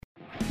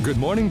Good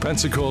morning,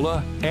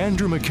 Pensacola.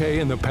 Andrew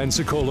McKay in the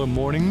Pensacola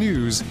Morning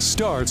News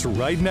starts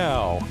right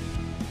now.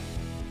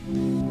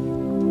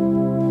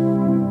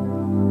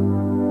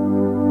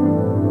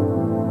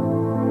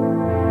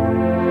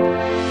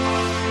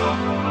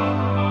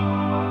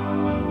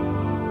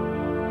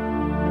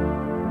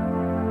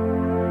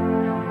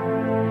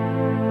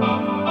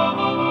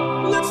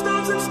 Let's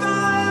dance in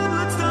style,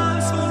 let's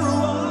dance for a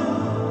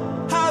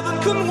while.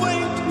 Heaven can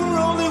wait, we're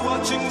only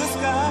watching the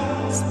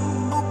skies.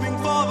 Hoping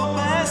for the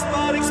best,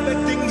 but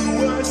expecting the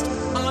worst.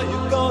 Are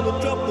you gonna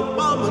drop the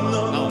bomb or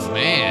not? Oh,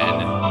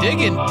 man.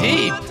 Digging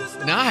deep.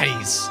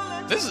 Nice.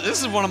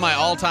 This is one of my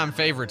all-time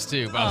favorites,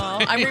 too. By the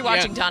way. I'm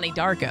rewatching Yeah. Donnie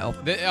Darko.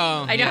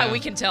 I know how we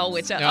can tell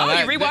which. No, you're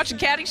that- rewatching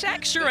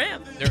Caddyshack? Sure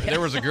am. There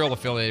was a girl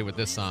affiliated with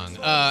this song.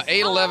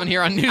 8:11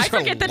 here on News. I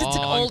forget that it's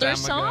an long older time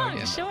ago. song.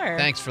 Yeah. Sure.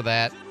 Thanks for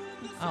that.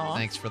 Aw.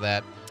 Thanks for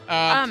that.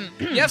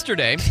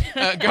 Yesterday,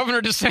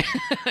 Governor DeSantis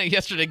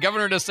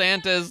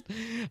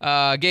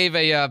gave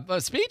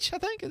a speech. I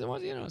think it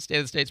was, a State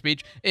of the State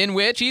speech in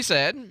which he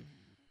said,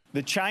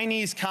 "The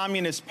Chinese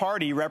Communist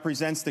Party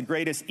represents the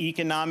greatest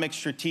economic,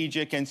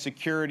 strategic, and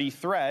security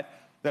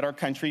threat that our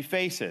country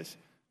faces.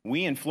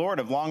 We in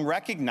Florida have long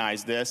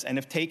recognized this and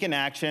have taken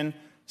action,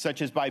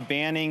 such as by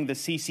banning the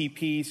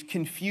CCP's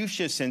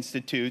Confucius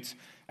Institutes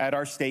at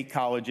our state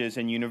colleges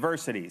and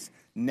universities.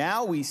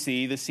 Now we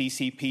see the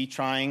CCP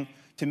trying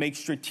to make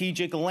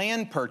strategic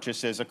land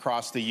purchases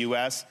across the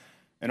U.S.,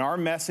 and our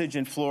message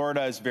in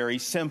Florida is very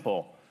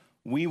simple.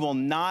 We will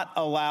not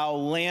allow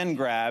land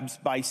grabs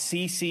by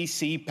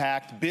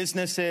CCC-backed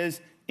businesses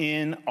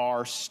in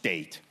our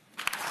state."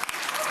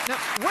 now,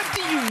 what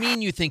do you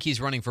mean you think he's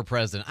running for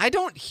president? I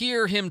don't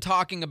hear him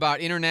talking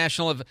about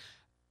international...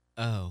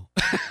 Oh.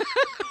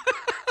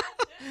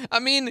 I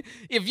mean,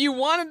 if you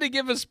wanted to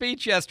give a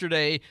speech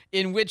yesterday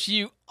in which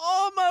you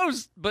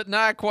almost, but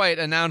not quite,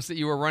 announced that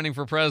you were running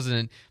for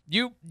president,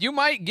 you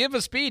might give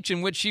a speech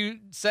in which you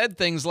said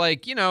things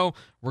like,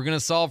 we're going to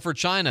solve for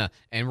China,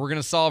 and we're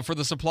going to solve for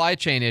the supply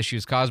chain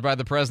issues caused by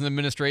the present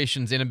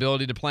administration's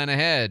inability to plan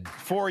ahead.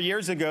 4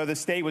 years ago, the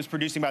state was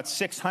producing about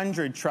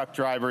 600 truck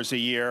drivers a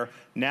year.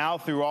 Now,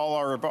 through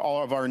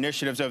all of our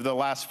initiatives over the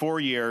last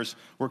 4 years,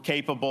 we're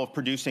capable of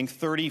producing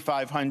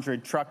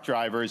 3,500 truck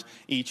drivers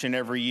each and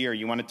every year.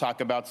 You want to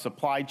talk about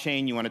supply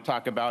chain, you want to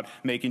talk about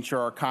making sure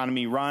our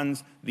economy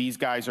runs. These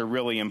guys are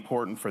really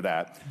important for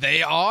that.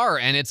 They are,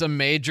 and it's a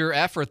major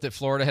effort that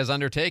Florida has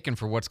undertaken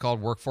for what's called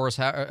workforce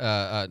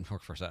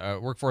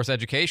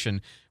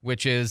education,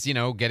 which is,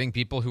 getting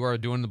people who are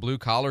doing the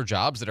blue-collar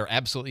jobs that are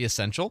absolutely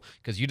essential,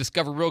 because you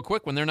discover real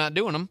quick when they're not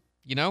doing them.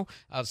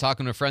 I was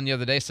talking to a friend the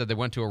other day, said they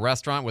went to a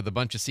restaurant with a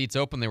bunch of seats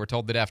open. They were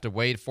told they'd have to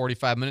wait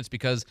 45 minutes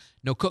because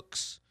no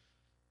cooks.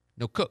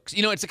 No cooks.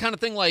 It's the kind of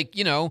thing like,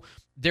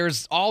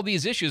 there's all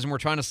these issues and we're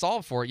trying to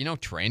solve for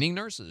it. Training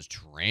nurses,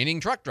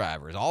 training truck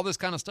drivers, all this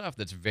kind of stuff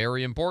that's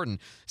very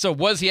important. So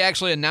was he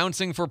actually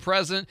announcing for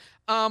president?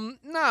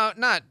 No,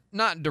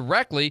 not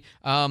directly.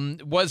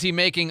 Was he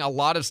making a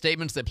lot of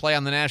statements that play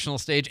on the national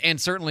stage and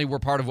certainly were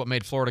part of what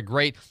made Florida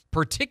great,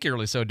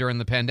 particularly so during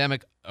the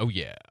pandemic? Oh,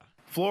 yeah.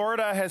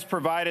 Florida has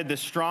provided the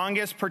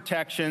strongest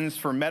protections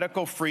for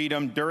medical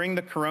freedom during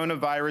the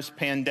coronavirus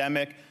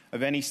pandemic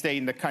of any state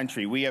in the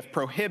country. We have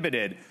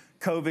prohibited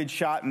COVID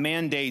shot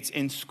mandates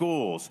in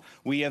schools.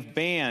 We have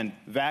banned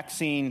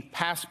vaccine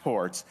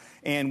passports,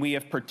 and we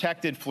have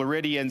protected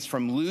Floridians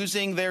from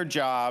losing their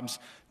jobs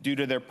due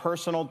to their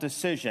personal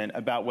decision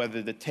about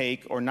whether to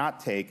take or not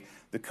take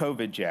the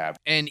COVID jab.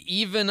 And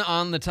even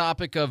on the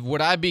topic of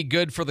would I be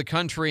good for the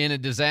country in a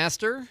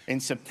disaster? In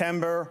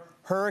September,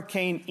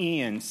 Hurricane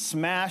Ian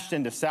smashed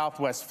into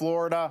southwest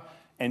Florida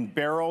and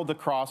barreled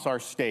across our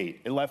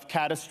state. It left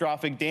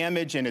catastrophic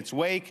damage in its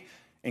wake,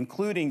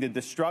 including the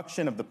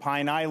destruction of the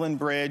Pine Island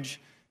Bridge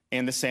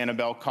and the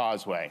Sanibel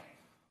Causeway.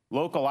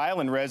 Local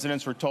island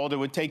residents were told it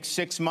would take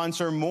 6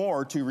 months or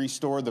more to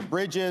restore the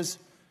bridges,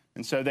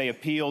 and so they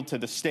appealed to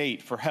the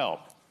state for help.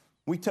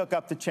 We took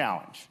up the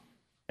challenge,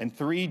 and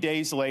 3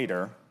 days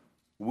later,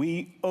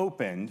 we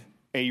opened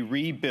a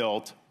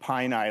rebuilt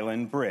Pine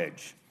Island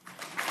Bridge.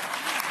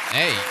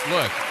 Hey,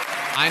 look,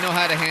 I know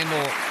how to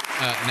handle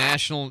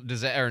natural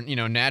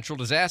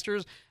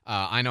disasters.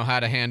 I know how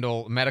to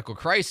handle medical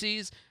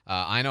crises.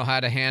 I know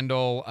how to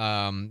handle,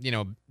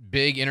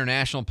 big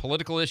international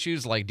political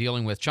issues like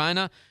dealing with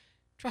China.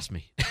 Trust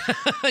me.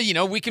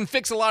 We can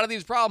fix a lot of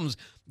these problems.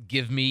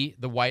 Give me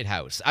the White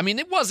House. I mean,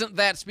 it wasn't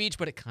that speech,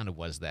 but it kind of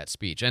was that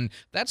speech. And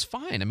that's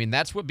fine. I mean,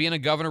 that's what being a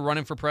governor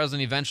running for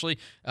president eventually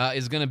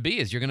is going to be,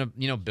 is you're going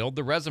to, build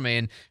the resume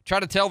and try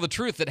to tell the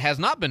truth that has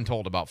not been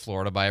told about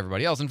Florida by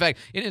everybody else. In fact,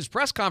 in his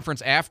press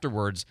conference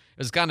afterwards, it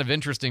was kind of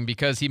interesting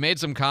because he made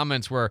some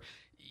comments where,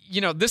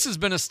 this has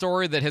been a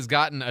story that has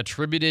gotten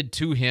attributed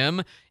to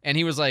him. And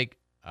he was like,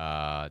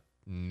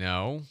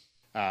 no.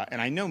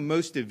 And I know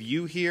most of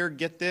you here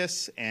get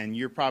this, and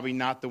you're probably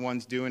not the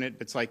ones doing it.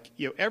 But it's like,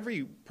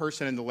 every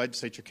person in the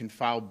legislature can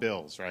file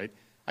bills, right?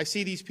 I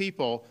see these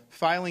people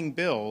filing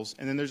bills,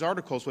 and then there's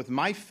articles with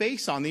my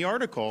face on the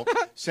article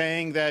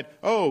saying that,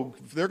 oh,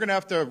 they're going to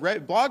have to,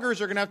 bloggers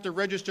are going to have to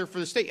register for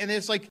the state. And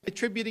it's like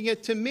attributing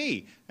it to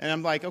me. And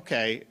I'm like,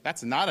 okay,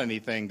 that's not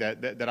anything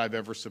that I've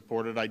ever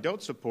supported. I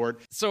don't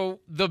support. So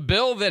the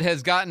bill that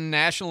has gotten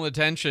national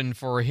attention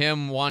for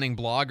him wanting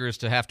bloggers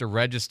to have to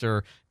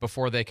register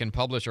before they can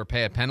publish or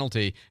pay a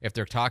penalty if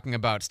they're talking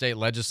about state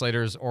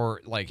legislators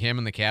or like him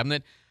in the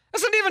cabinet,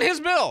 that's not even his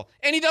bill.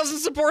 And he doesn't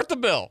support the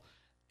bill.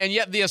 And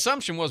yet the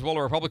assumption was, well,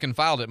 a Republican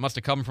filed it. It must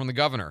have come from the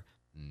governor.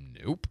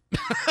 Nope.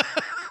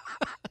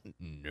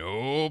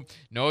 Nope.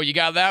 No, you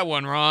got that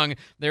one wrong.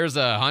 There's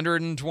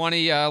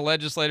 120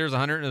 legislators,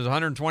 there's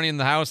 120 in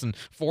the House and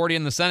 40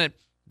 in the Senate.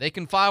 They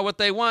can file what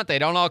they want. They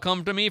don't all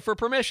come to me for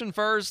permission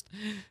first.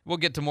 We'll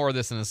get to more of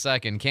this in a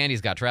second.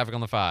 Candy's got traffic on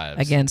the 5s.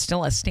 Again,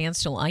 still a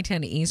standstill.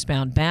 I-10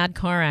 eastbound. Bad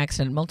car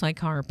accident.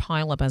 Multi-car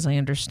pileup, as I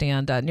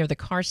understand, near the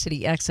Car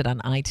City exit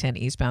on I-10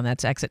 eastbound.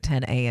 That's exit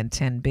 10A and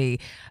 10B.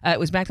 It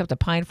was backed up to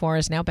Pine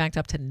Forest, now backed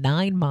up to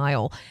 9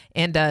 Mile.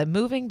 And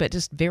moving, but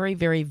just very,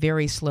 very,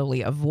 very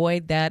slowly.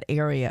 Avoid that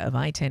area of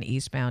I-10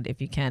 eastbound if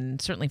you can.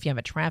 Certainly if you have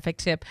a traffic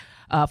tip,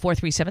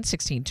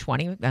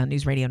 437-1620.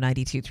 News Radio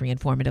 92.3,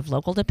 informative,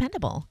 local,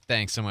 dependable.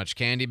 Thanks so much,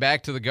 Candy.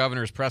 Back to the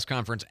governor's press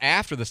conference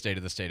after the State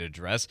of the State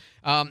address.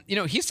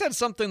 He said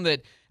something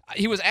that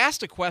he was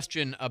asked a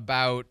question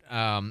about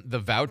the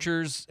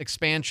vouchers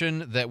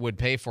expansion that would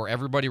pay for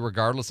everybody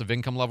regardless of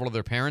income level of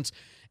their parents.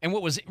 And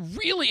what was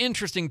really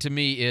interesting to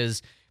me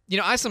is,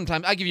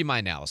 I give you my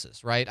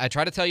analysis, right? I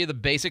try to tell you the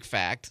basic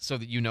fact so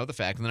that you know the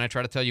fact, and then I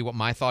try to tell you what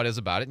my thought is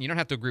about it. And you don't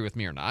have to agree with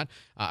me or not.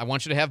 I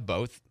want you to have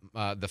both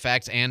the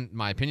facts and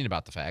my opinion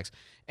about the facts.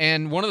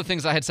 And one of the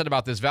things I had said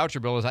about this voucher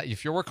bill is,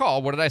 if you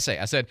recall, what did I say?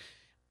 I said,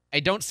 I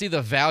don't see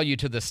the value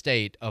to the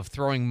state of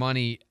throwing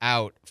money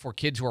out for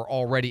kids who are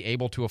already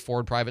able to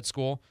afford private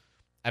school.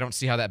 I don't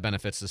see how that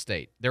benefits the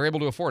state. They're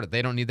able to afford it.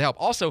 They don't need the help.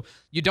 Also,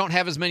 you don't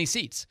have as many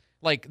seats.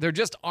 Like, there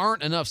just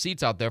aren't enough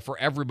seats out there for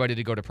everybody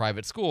to go to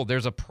private school.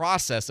 There's a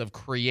process of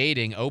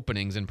creating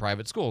openings in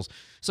private schools.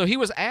 So he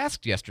was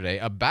asked yesterday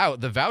about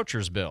the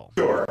vouchers bill.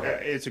 Sure.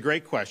 It's a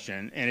great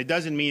question. And it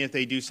doesn't mean if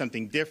they do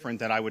something different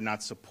that I would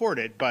not support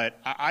it. But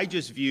I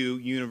just view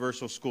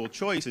universal school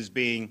choice as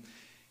being,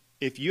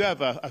 if you have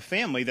a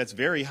family that's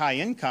very high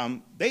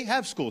income, they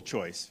have school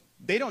choice.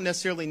 They don't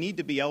necessarily need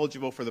to be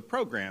eligible for the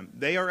program.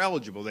 They are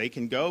eligible. They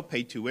can go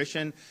pay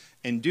tuition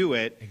and do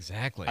it.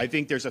 Exactly. I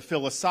think there's a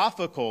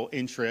philosophical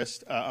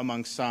interest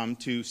among some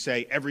to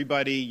say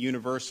everybody,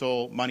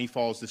 universal, money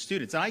follows the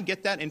students. And I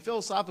get that. And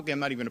philosophically, I'm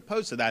not even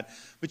opposed to that.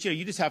 But,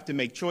 you just have to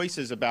make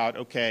choices about,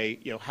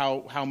 okay,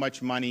 how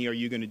much money are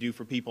you going to do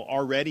for people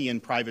already in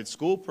private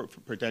school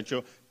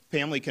potential?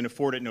 Family can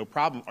afford it, no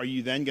problem. Are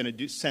you then going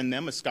to send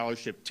them a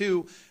scholarship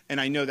too? And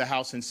I know the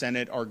House and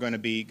Senate are going to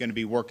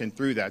be working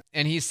through that.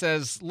 And he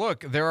says,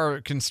 look, there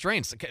are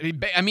constraints.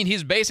 I mean,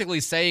 he's basically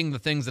saying the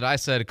things that I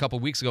said a couple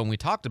of weeks ago when we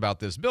talked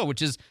about this bill,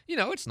 which is,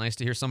 it's nice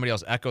to hear somebody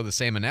else echo the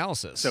same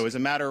analysis. So as a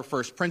matter of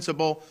first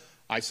principle,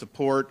 I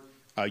support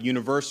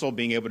universal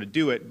being able to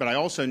do it. But I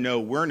also know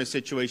we're in a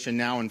situation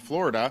now in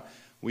Florida.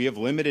 We have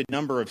limited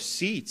number of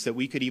seats that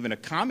we could even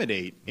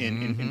accommodate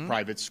in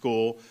private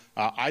school.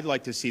 I'd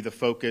like to see the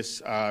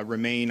focus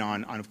remain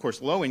on, of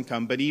course, low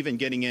income, but even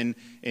getting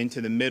into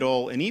the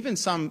middle and even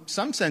some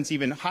sense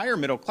even higher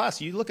middle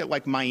class. You look at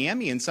like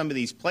Miami and some of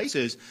these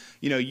places,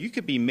 you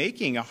could be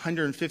making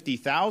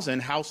 $150,000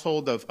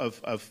 household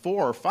of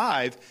 4 or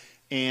 5.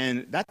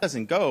 And that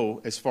doesn't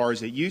go as far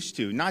as it used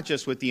to, not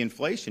just with the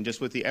inflation,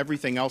 just with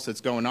everything else that's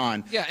going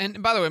on. Yeah,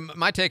 and by the way,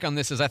 my take on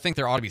this is I think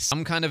there ought to be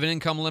some kind of an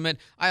income limit.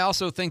 I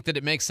also think that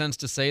it makes sense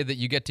to say that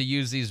you get to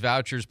use these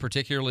vouchers,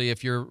 particularly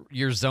if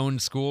your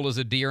zoned school is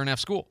a D or an F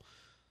school.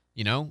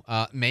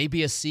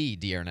 Maybe a C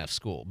D or an F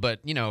school. But,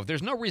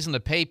 there's no reason to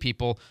pay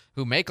people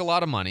who make a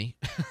lot of money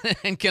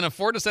and can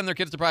afford to send their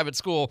kids to private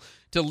school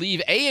to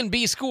leave A and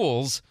B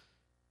schools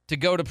to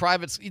go to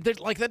private.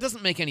 Like, that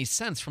doesn't make any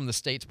sense from the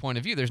state's point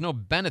of view. There's no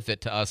benefit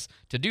to us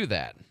to do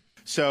that.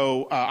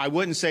 So I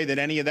wouldn't say that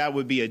any of that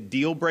would be a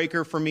deal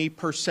breaker for me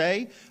per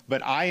se,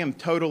 but I am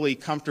totally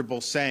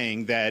comfortable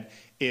saying that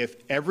if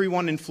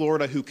everyone in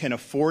Florida who can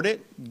afford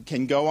it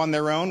can go on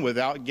their own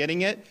without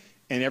getting it,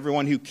 and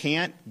everyone who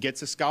can't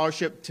gets a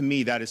scholarship, to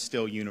me, that is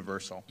still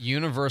universal.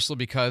 Universal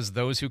because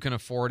those who can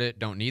afford it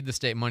don't need the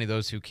state money.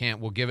 Those who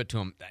can't will give it to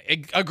them.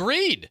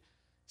 Agreed.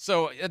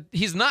 So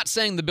he's not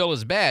saying the bill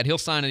is bad. He'll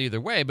sign it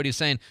either way, but he's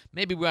saying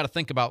maybe we ought to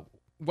think about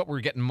what we're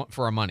getting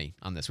for our money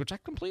on this, which I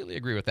completely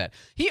agree with that.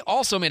 He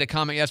also made a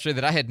comment yesterday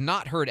that I had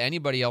not heard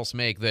anybody else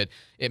make that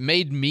it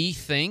made me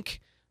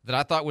think that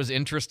I thought was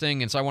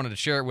interesting, and so I wanted to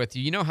share it with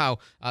you. You know how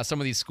some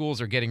of these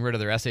schools are getting rid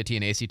of their SAT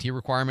and ACT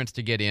requirements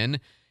to get in?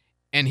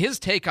 And his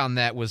take on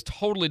that was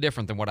totally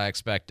different than what I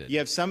expected. You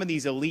have some of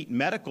these elite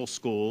medical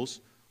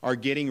schools are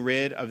getting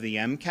rid of the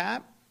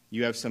MCAT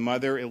You have some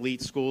other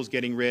elite schools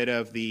getting rid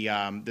of the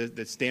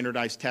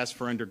standardized test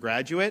for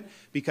undergraduate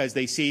because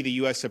they see the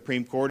U.S.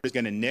 Supreme Court is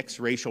going to nix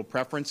racial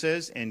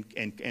preferences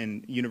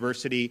and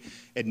university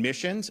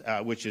admissions,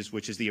 which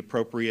is the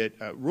appropriate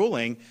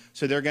ruling.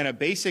 So they're going to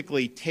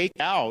basically take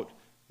out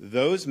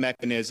those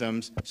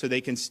mechanisms so they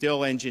can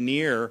still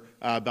engineer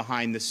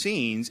behind the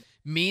scenes.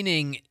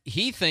 Meaning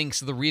he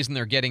thinks the reason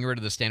they're getting rid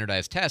of the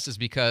standardized test is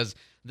because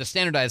the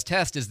standardized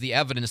test is the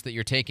evidence that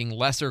you're taking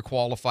lesser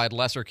qualified,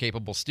 lesser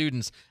capable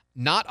students,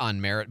 not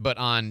on merit, but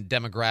on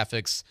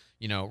demographics,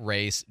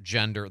 race,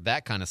 gender,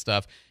 that kind of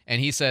stuff.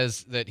 And he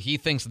says that he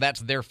thinks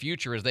that's their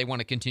future, is they want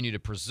to continue to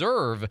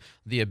preserve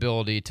the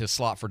ability to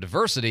slot for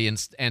diversity,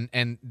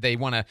 and they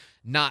want to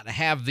not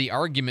have the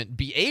argument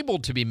be able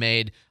to be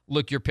made,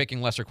 look, you're picking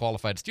lesser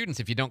qualified students.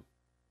 If you don't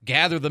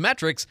gather the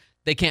metrics,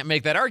 they can't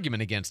make that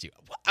argument against you.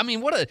 I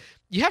mean,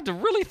 you have to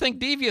really think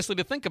deviously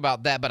to think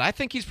about that, but I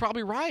think he's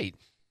probably right.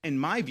 And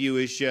my view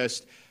is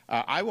just,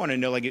 I want to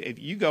know, if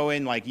you go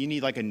in, you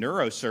need a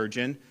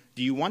neurosurgeon,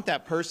 do you want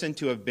that person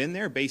to have been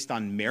there based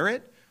on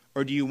merit,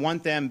 or do you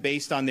want them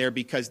based on there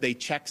because they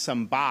check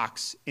some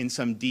box in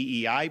some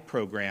DEI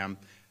program?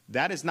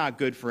 That is not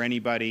good for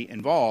anybody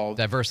involved.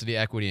 Diversity,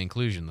 equity,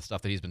 inclusion, the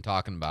stuff that he's been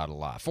talking about a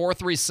lot.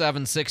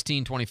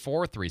 437-1620,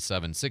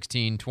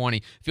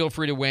 437-1620. Feel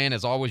free to weigh in.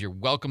 As always, you're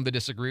welcome to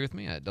disagree with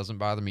me. It doesn't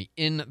bother me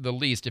in the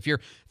least. If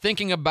you're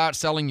thinking about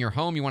selling your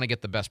home, you want to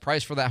get the best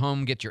price for that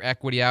home, get your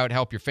equity out,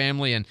 help your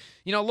family. And,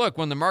 look,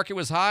 when the market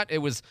was hot, it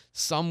was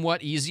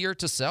somewhat easier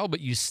to sell,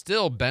 but you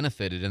still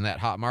benefited in that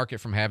hot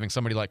market from having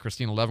somebody like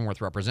Christina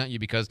Leavenworth represent you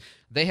because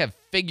they have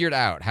figured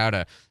out how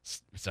to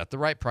set the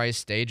right price,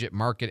 stage it,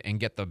 market, and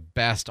get the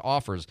best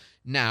offers.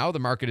 Now the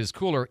market is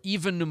cooler,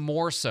 even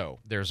more so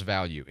there's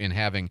value in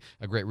having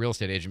a great real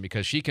estate agent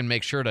because she can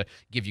make sure to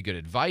give you good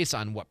advice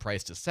on what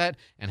price to set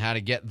and how to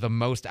get the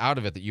most out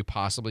of it that you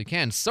possibly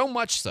can. So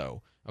much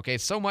so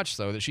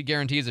that she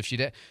guarantees if she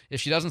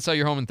doesn't sell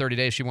your home in 30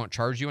 days, she won't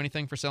charge you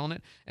anything for selling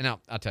it. And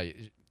now I'll tell you,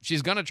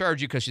 she's going to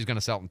charge you because she's going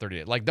to sell it in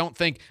 30 days. Don't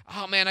think,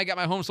 oh man, I got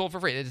my home sold for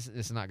free.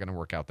 It's not going to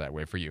work out that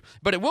way for you,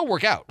 but it will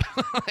work out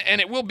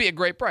and it will be a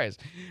great price.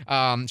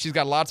 She's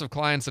got lots of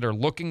clients that are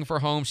looking for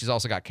homes. She's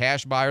also got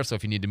cash buyers. So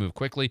if you need to move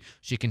quickly,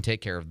 she can take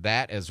care of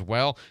that as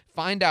well.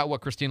 Find out what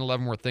Christina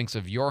Leavenworth thinks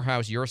of your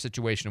house, your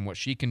situation, and what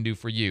she can do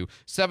for you.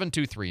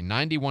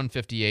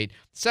 723-9158,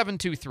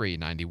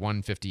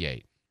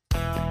 723-9158.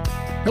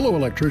 Hello,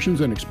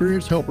 electricians and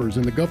experienced helpers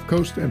in the Gulf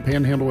Coast and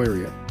Panhandle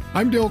area.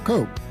 I'm Dale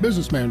Cope,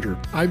 Business Manager,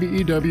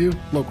 IBEW,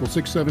 Local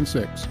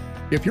 676.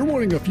 If you're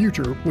wanting a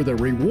future with a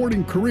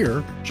rewarding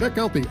career, check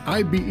out the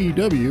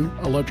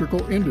IBEW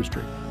electrical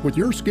industry. With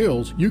your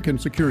skills, you can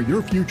secure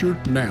your future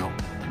now.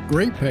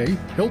 Great pay,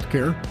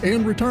 healthcare,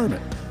 and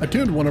retirement.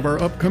 Attend one of our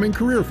upcoming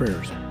career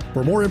fairs.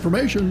 For more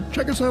information,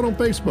 check us out on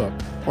Facebook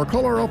or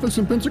call our office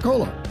in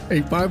Pensacola,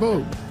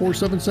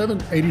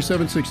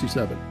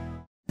 850-477-8767.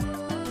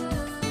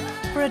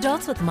 For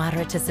adults with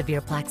moderate to severe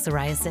plaque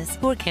psoriasis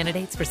who are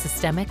candidates for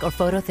systemic or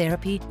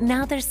phototherapy,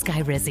 now there's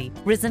Skyrizi,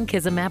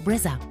 Risankizumab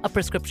Riza, a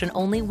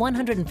prescription-only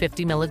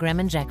 150 milligram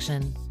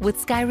injection.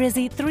 With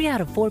Skyrizi, 3 out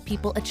of 4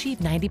 people achieve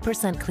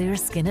 90% clear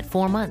skin at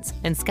 4 months,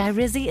 and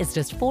Skyrizi is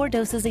just 4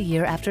 doses a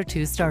year after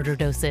 2 starter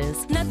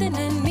doses. Nothing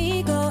and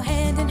me go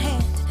hand in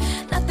hand.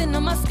 Nothing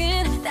on my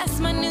skin, that's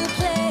my new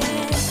plan.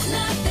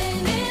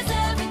 Nothing is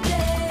every day.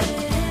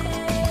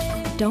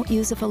 Don't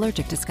use if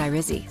allergic to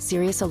Skyrizi.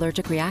 Serious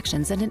allergic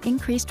reactions and an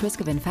increased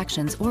risk of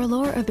infections or a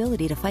lower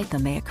ability to fight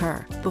them may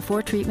occur.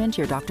 Before treatment,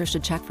 your doctor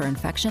should check for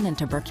infection and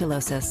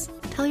tuberculosis.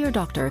 Tell your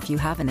doctor if you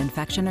have an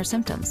infection or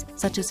symptoms,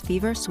 such as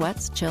fever,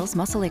 sweats, chills,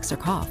 muscle aches, or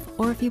cough,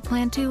 or if you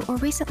plan to or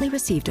recently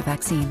received a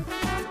vaccine.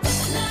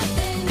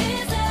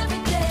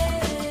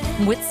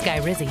 With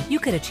Skyrizi, you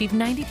could achieve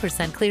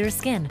 90% clearer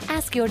skin.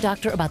 Ask your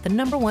doctor about the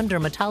 #1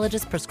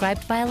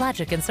 dermatologist-prescribed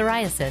biologic in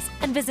psoriasis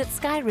and visit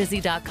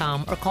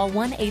Skyrizi.com or call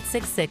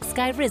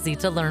 1-866-SKYRIZI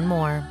to learn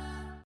more.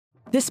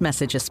 This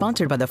message is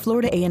sponsored by the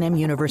Florida A&M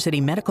University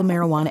Medical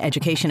Marijuana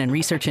Education and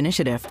Research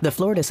Initiative, the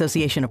Florida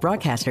Association of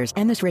Broadcasters,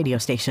 and this radio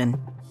station.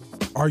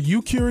 Are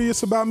you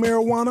curious about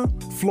marijuana?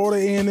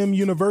 Florida A&M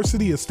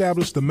University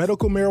established the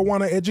Medical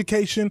Marijuana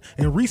Education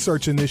and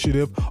Research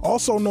Initiative,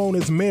 also known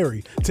as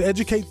MARY, to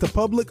educate the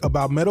public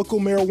about medical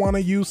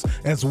marijuana use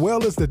as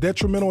well as the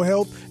detrimental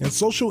health and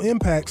social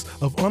impacts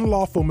of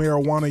unlawful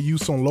marijuana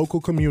use on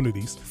local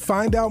communities.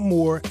 Find out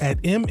more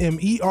at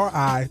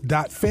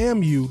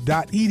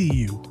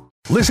mmeri.famu.edu.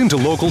 Listen to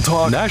local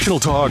talk, national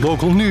talk,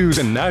 local news,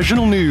 and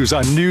national news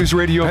on News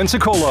Radio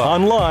Pensacola.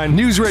 Online,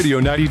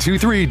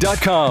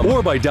 newsradio923.com,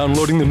 or by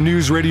downloading the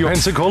News Radio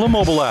Pensacola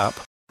mobile app.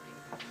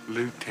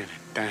 Lieutenant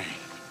Dane.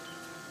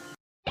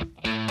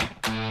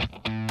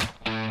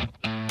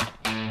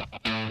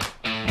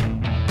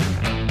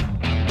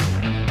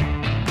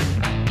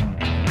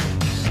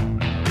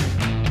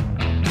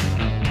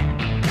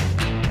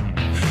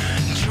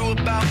 True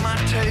about my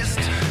taste.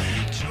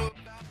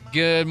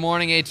 Good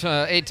morning,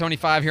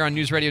 8:25 here on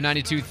News Radio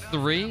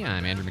 92.3.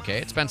 I'm Andrew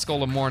McKay. It's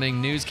Pensacola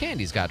Morning News.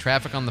 Candy's got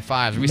traffic on the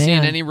 5s. Are we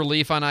seeing any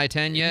relief on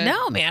I-10 yet?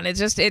 No, man.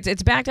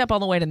 It's backed up all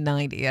the way to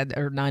 90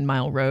 or 9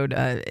 Mile Road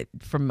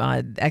from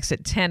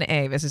exit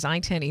 10A. This is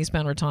I-10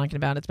 eastbound we're talking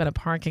about. It's been a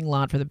parking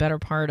lot for the better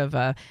part of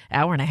an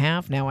hour and a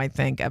half now, I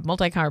think. A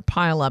multi-car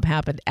pileup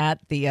happened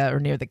at the or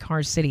near the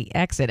Car City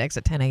exit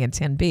 10A and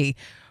 10B.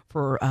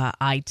 For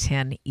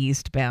I-10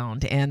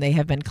 eastbound, and they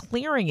have been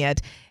clearing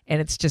it, and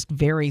it's just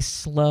very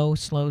slow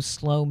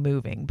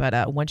moving.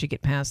 But once you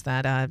get past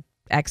that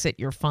exit,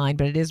 you're fine,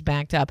 but it is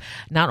backed up,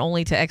 not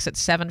only to exit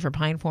 7 for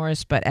Pine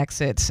Forest, but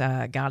exit,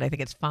 I think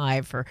it's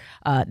 5 for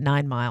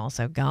 9 Mile.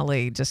 So,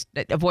 golly, just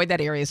avoid that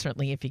area,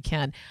 certainly, if you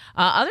can.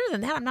 Other than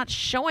that, I'm not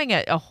showing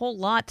a whole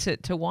lot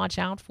to watch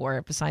out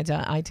for besides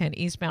I-10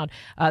 eastbound.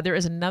 There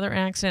is another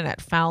accident at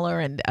Fowler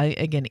and,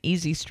 again,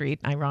 Easy Street,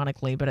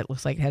 ironically, but it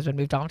looks like it has been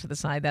moved off to the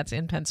side. That's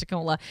in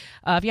Pensacola.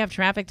 If you have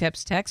traffic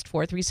tips, text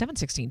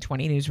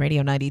 437-1620. News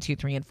Radio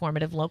 92.3,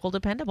 informative, local,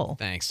 dependable.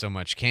 Thanks so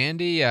much,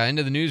 Candy.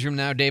 Into the newsroom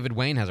now, David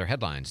Wayne has our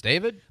headlines.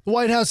 David? The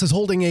White House is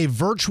holding a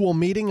virtual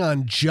meeting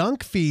on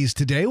junk fees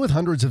today with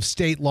hundreds of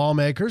state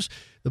lawmakers.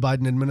 The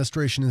Biden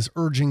administration is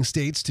urging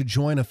states to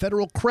join a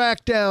federal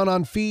crackdown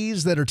on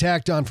fees that are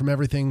tacked on from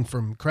everything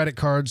from credit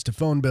cards to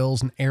phone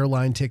bills and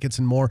airline tickets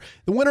and more.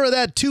 The winner of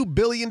that $2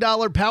 billion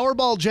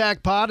Powerball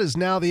jackpot is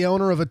now the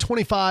owner of a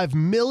 $25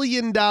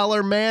 million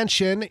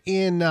mansion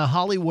in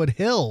Hollywood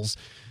Hills.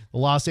 The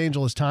Los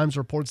Angeles Times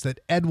reports that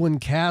Edwin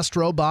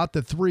Castro bought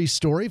the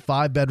 3-story,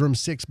 5-bedroom,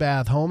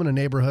 6-bath home in a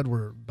neighborhood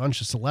where a bunch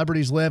of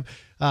celebrities live.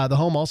 The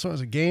home also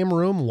has a game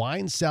room,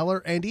 wine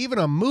cellar, and even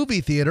a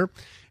movie theater.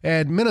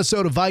 And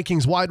Minnesota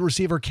Vikings wide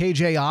receiver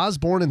KJ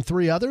Osborne and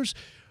 3 others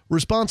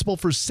responsible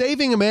for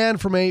saving a man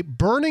from a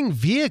burning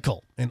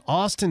vehicle in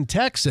Austin,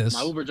 Texas.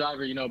 My Uber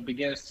driver,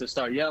 begins to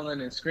start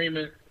yelling and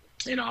screaming.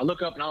 I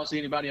look up and I don't see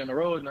anybody on the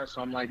road, and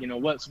so I'm like,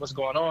 what's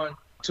going on?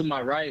 To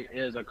my right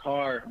is a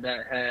car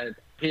that had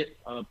hit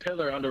a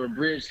pillar under a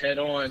bridge head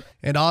on.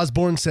 And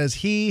Osborne says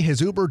he,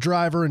 his Uber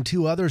driver, and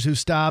 2 others who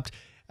stopped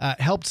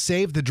helped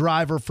save the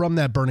driver from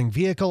that burning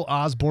vehicle.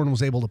 Osborne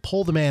was able to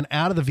pull the man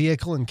out of the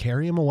vehicle and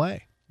carry him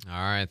away. All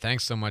right.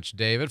 Thanks so much,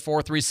 David.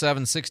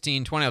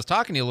 437-1620. I was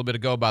talking to you a little bit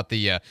ago about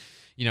the,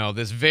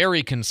 this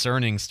very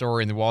concerning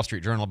story in the Wall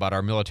Street Journal about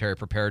our military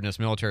preparedness,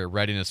 military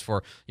readiness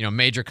for,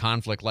 major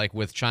conflict like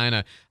with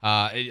China.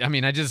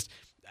 It's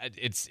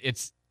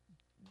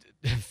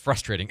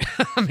frustrating.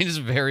 It's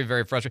very,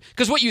 very frustrating.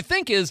 Because what you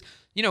think is,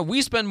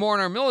 we spend more on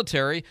our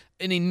military,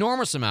 an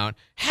enormous amount.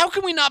 How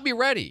can we not be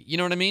ready? You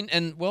know what I mean?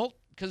 And, well,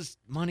 because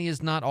money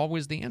is not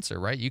always the answer,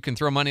 right? You can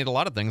throw money at a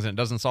lot of things and it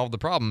doesn't solve the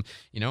problem.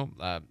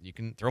 You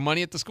can throw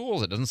money at the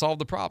schools. It doesn't solve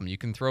the problem. You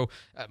can throw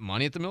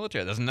money at the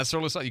military. It doesn't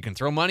necessarily solve. You can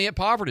throw money at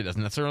poverty. It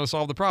doesn't necessarily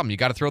solve the problem. You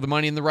got to throw the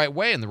money in the right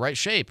way, in the right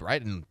shape,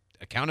 right? And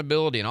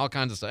accountability and all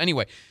kinds of stuff.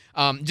 Anyway,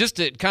 just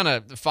to kind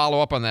of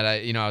follow up on that,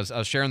 I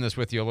was sharing this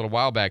with you a little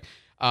while back.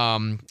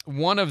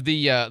 One of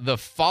the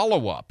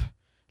follow-up,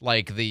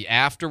 like the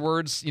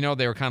afterwards,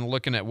 they were kind of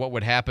looking at what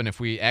would happen if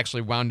we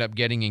actually wound up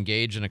getting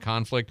engaged in a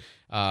conflict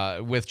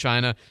with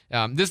China.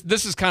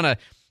 This is kind of,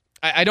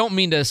 I don't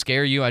mean to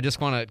scare you. I just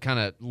want to kind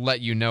of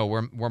let you know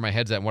where my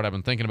head's at and what I've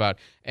been thinking about.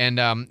 And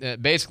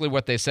basically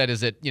what they said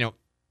is that,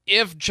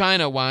 if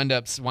China winds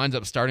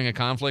up starting a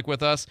conflict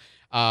with us,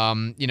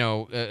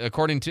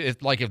 according to,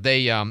 if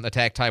they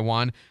attack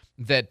Taiwan,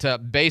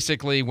 that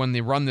basically when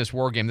they run this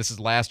war game, this is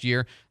last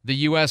year, the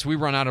U.S., we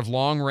run out of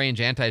long-range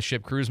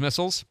anti-ship cruise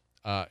missiles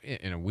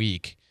in a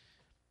week.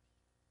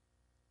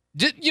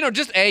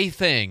 Just a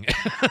thing.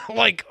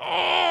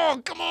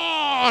 Oh, come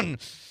on.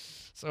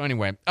 So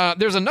anyway,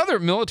 there's another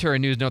military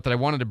news note that I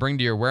wanted to bring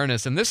to your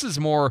awareness, and this is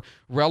more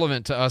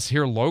relevant to us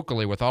here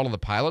locally with all of the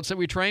pilots that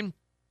we train.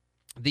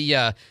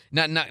 No,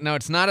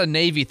 it's not a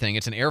Navy thing.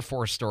 It's an Air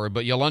Force story,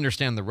 but you'll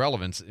understand the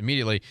relevance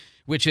immediately,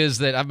 which is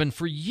that I've been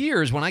for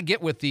years when I get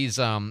with these,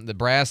 the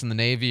brass and the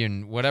Navy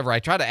and whatever, I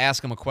try to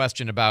ask them a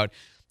question about,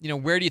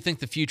 where do you think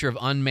the future of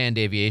unmanned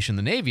aviation,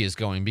 the Navy, is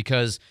going?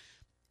 Because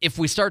if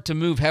we start to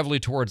move heavily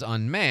towards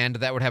unmanned,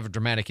 that would have a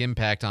dramatic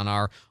impact on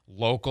our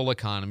local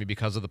economy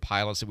because of the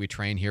pilots that we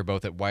train here,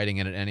 both at Whiting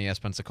and at NAS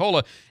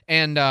Pensacola,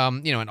 and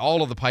and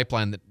all of the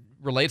pipeline that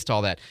relates to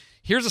all that.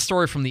 Here's a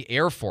story from the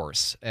Air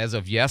Force as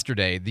of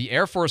yesterday. The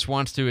Air Force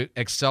wants to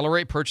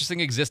accelerate purchasing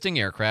existing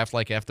aircraft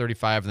like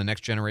F-35 and the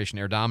Next Generation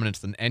Air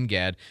Dominance and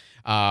NGAD,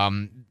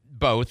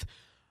 both,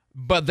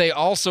 but they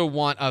also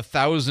want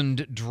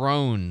 1,000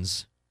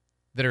 drones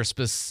that are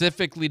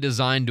specifically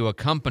designed to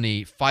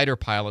accompany fighter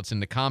pilots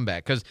into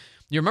combat. Because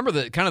you remember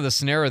the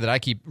scenario that I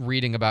keep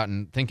reading about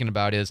and thinking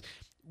about is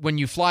when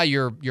you fly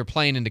your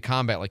plane into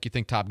combat, like you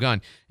think Top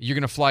Gun, you're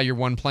going to fly your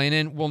one plane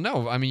in? Well,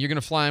 no. You're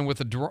going to fly in with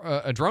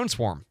a drone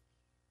swarm.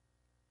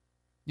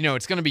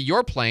 It's going to be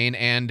your plane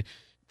and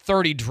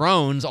 30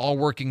 drones all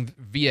working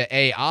via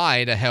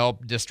AI to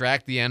help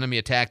distract the enemy,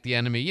 attack the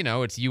enemy.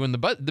 It's you and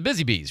the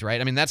busy bees,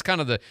 right? That's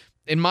kind of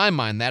in my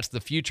mind, that's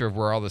the future of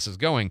where all this is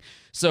going.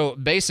 So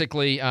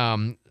basically,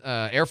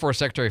 Air Force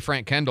Secretary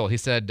Frank Kendall, he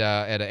said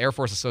at an Air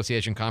Force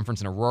Association conference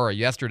in Aurora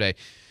yesterday,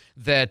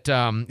 that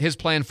his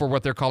plan for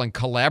what they're calling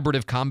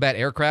collaborative combat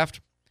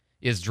aircraft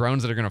is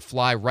drones that are going to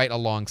fly right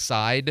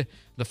alongside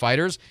the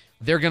fighters.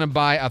 They're going to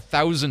buy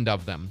 1,000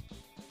 of them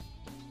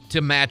to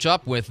match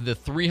up with the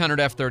 300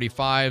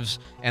 F-35s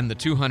and the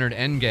 200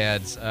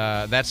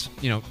 NGADs. That's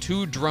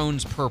 2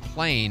 drones per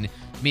plane,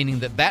 meaning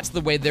that's the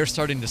way they're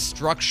starting to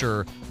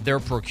structure their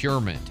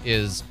procurement.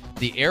 Is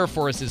the Air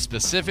Force is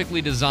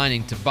specifically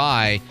designing to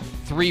buy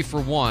 3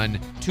 for 1,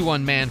 2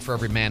 unmanned for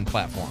every manned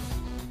platform.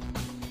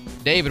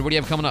 David, what do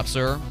you have coming up,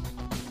 sir?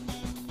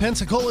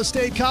 Pensacola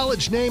State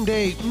College named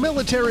a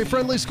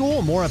military-friendly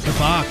school. More after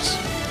Fox.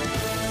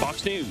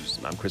 Fox News,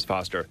 I'm Chris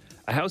Foster.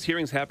 A House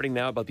hearing is happening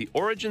now about the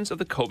origins of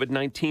the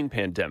COVID-19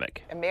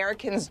 pandemic.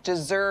 Americans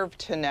deserve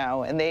to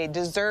know, and they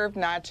deserve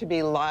not to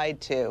be lied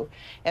to.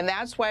 And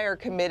that's why our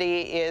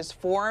committee is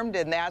formed,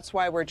 and that's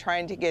why we're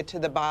trying to get to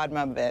the bottom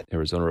of it.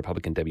 Arizona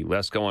Republican Debbie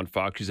Lesko on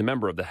Fox. She's a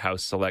member of the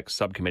House Select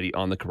Subcommittee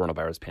on the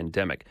Coronavirus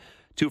Pandemic.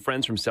 2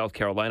 friends from South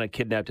Carolina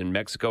kidnapped in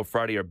Mexico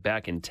Friday are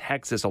back in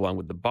Texas, along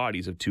with the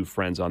bodies of 2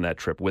 friends on that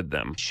trip with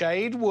them.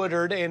 Shaid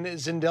Woodard and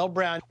Zindell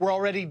Brown were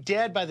already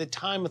dead by the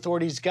time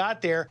authorities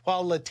got there,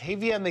 while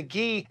Latavia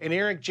McGee and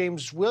Eric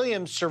James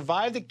Williams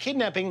survived the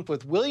kidnapping,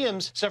 with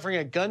Williams suffering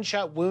a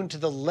gunshot wound to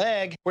the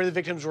leg. Where the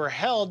victims were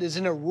held is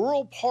in a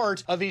rural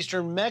part of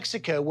eastern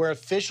Mexico, where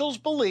officials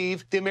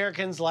believe the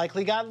Americans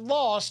likely got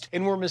lost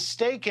and were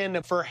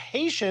mistaken for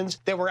Haitians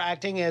that were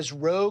acting as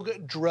rogue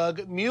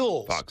drug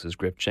mules. Fox's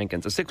Griff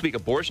Jenkins. A 6-week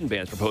abortion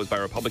ban is proposed by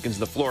Republicans in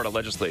the Florida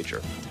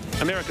legislature.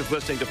 America's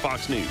listening to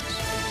Fox News.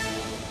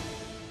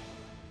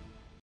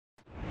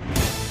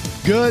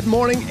 Good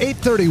morning,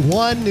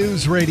 8:31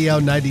 News Radio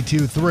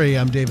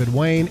 92.3. I'm David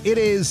Wayne. It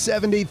is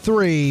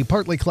 73,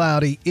 partly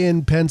cloudy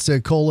in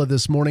Pensacola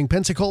this morning.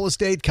 Pensacola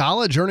State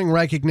College earning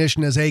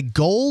recognition as a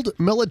gold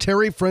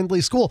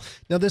military-friendly school.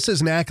 Now, this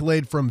is an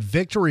accolade from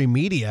Victory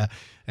Media,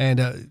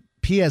 and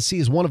PSC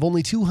is one of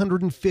only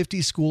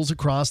 250 schools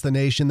across the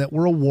nation that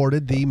were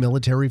awarded the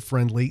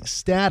military-friendly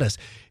status.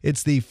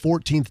 It's the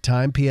 14th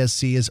time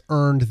PSC has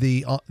earned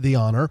the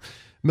honor.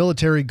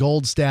 Military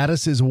Gold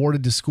status is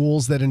awarded to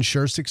schools that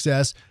ensure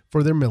success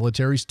for their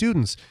military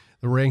students.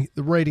 The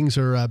ratings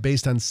are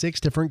based on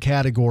 6 different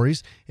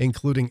categories,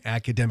 including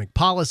academic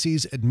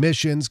policies,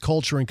 admissions,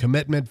 culture and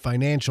commitment,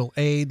 financial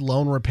aid,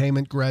 loan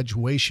repayment,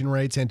 graduation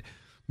rates, and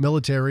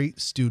military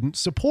student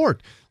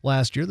support.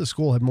 Last year, the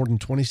school had more than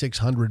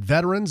 2,600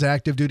 veterans,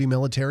 active duty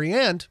military,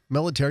 and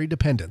military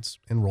dependents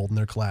enrolled in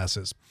their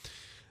classes.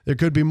 There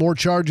could be more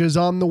charges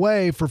on the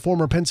way for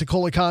former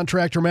Pensacola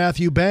contractor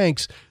Matthew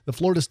Banks. The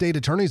Florida State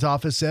Attorney's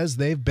Office says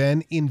they've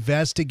been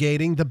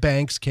investigating the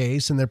Banks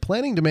case, and they're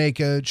planning to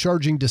make a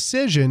charging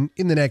decision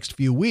in the next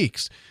few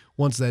weeks.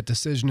 Once that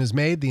decision is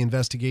made, the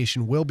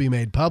investigation will be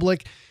made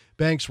public.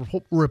 Banks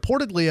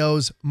reportedly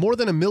owes more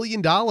than $1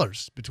 million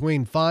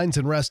between fines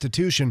and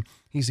restitution.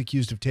 He's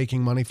accused of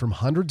taking money from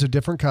hundreds of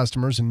different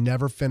customers and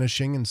never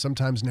finishing and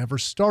sometimes never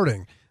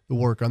starting the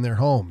work on their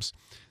homes.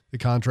 The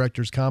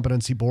contractor's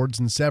competency boards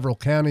in several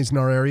counties in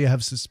our area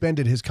have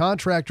suspended his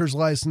contractor's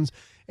license,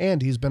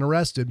 and he's been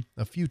arrested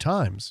a few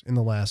times in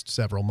the last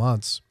several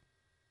months.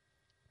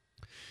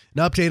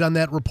 An update on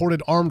that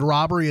reported armed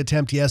robbery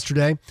attempt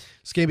yesterday.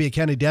 Escambia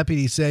County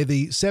deputies say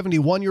the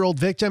 71-year-old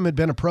victim had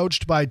been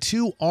approached by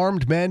 2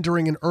 armed men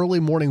during an early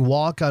morning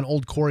walk on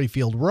Old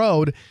Quarryfield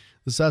Road.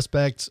 The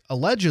suspects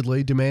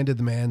allegedly demanded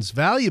the man's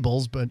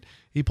valuables, but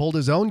he pulled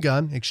his own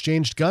gun,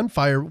 exchanged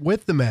gunfire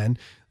with the men.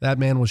 That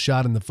man was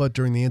shot in the foot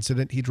during the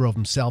incident. He drove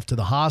himself to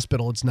the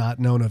hospital. It's not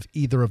known if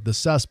either of the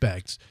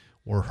suspects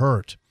were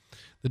hurt.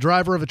 The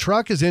driver of a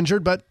truck is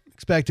injured, but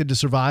expected to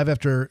survive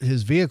after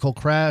his vehicle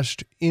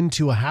crashed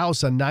into a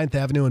house on 9th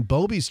Avenue and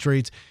Bobby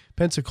Streets.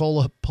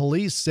 Pensacola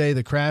police say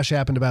the crash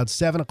happened about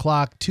 7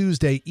 o'clock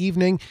Tuesday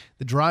evening.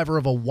 The driver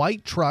of a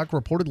white truck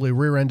reportedly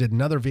rear-ended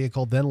another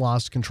vehicle, then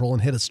lost control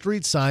and hit a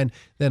street sign,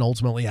 then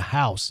ultimately a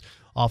house.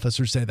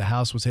 Officers say the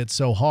house was hit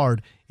so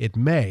hard it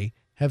may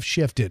have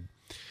shifted.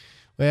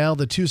 Well,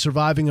 the 2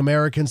 surviving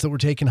Americans that were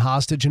taken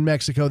hostage in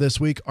Mexico this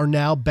week are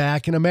now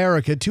back in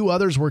America. 2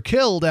 others were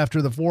killed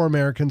after the 4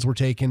 Americans were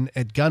taken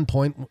at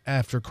gunpoint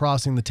after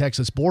crossing the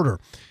Texas border.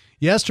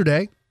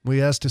 Yesterday, we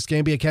asked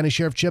Escambia County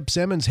Sheriff Chip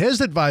Simmons his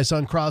advice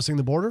on crossing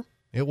the border.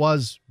 It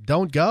was,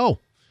 don't go.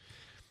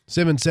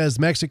 Simmons says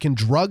Mexican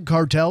drug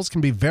cartels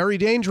can be very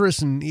dangerous,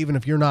 and even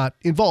if you're not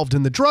involved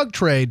in the drug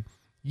trade,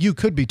 you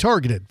could be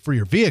targeted for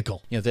your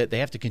vehicle. You know, they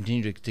have to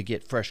continue to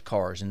get fresh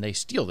cars, and they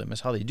steal them.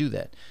 That's how they do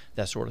that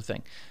sort of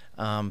thing.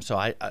 So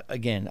I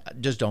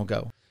just don't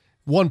go.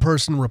 One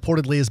person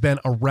reportedly has been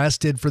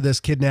arrested for this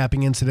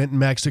kidnapping incident in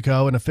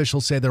Mexico, and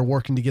officials say they're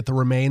working to get the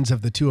remains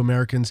of the 2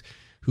 Americans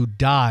who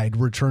died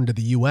returned to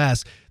the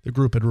U.S. The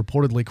group had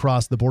reportedly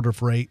crossed the border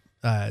for a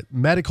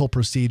medical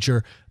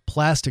procedure,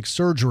 plastic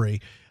surgery,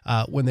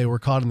 when they were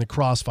caught in the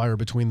crossfire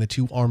between the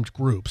 2 armed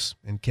groups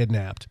and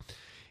kidnapped.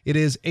 It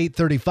is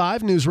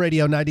 8:35, News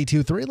Radio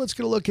 92.3. Let's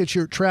get a look at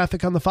your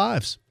traffic on the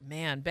 5s.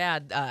 Man,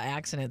 bad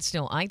accident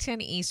still.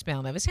 I-10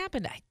 eastbound. That was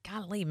happened,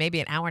 golly,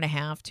 maybe an hour and a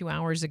half, 2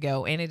 hours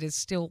ago, and it is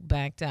still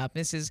backed up.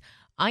 This is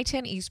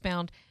I-10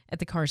 eastbound at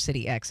the Car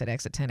City exit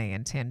 10A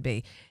and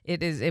 10B.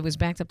 It was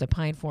backed up to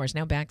Pine Forest,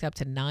 now backed up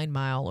to 9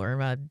 Mile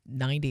or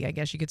 90, I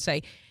guess you could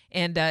say.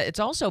 And it's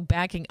also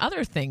backing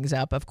other things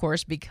up, of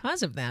course,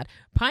 because of that.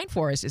 Pine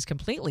Forest is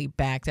completely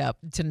backed up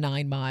to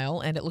 9 Mile,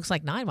 and it looks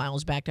like 9 Mile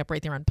is backed up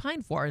right there on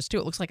Pine Forest, too.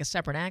 It looks like a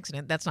separate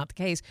accident. That's not the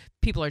case.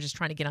 People are just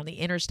trying to get on the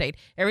interstate.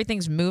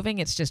 Everything's moving.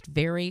 It's just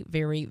very,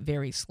 very,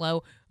 very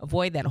slow.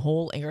 Avoid that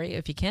whole area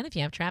if you can. If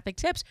you have traffic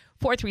tips,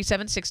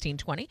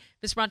 437-1620.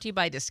 This is brought to you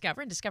by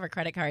Discover. And Discover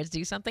credit cards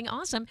do something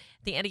awesome.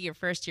 At the end of your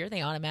first year,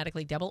 they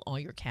automatically double all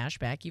your cash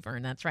back you've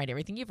earned. That's right.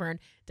 Everything you've earned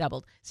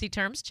doubled. See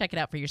terms. Check it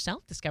out for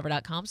yourself.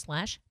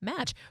 Discover.com/match.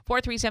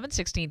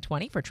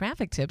 437-1620 for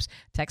traffic tips.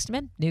 Text them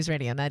in. News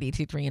Radio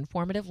 92.3.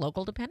 Informative,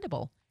 local,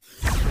 dependable.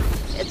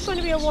 It's going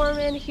to be a warm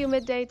and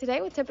humid day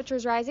today with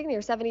temperatures rising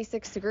near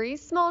 76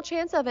 degrees. Small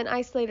chance of an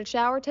isolated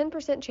shower,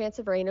 10% chance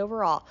of rain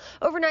overall.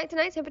 Overnight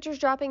tonight, temperatures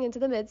dropping into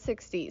the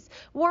mid-60s.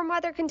 Warm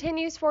weather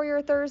continues for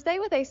your Thursday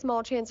with a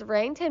small chance of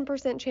rain,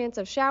 10% chance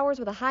of showers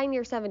with a high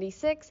near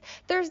 76.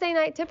 Thursday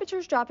night,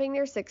 temperatures dropping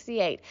near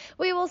 68.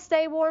 We will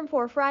stay warm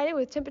for Friday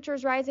with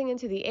temperatures rising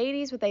into the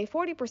 80s with a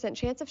 40%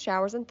 chance of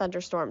showers and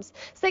thunderstorms.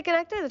 Stay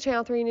connected to the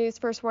Channel 3 News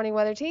First Warning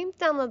Weather Team.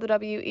 Download the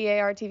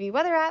WEAR TV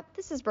weather app.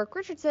 This is Brooke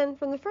Richardson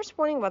from the First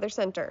Warning Weather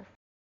Center.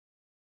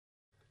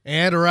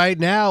 And right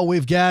now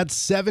we've got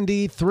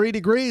 73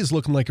 degrees,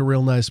 looking like a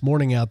real nice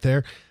morning out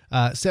there.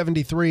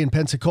 73 in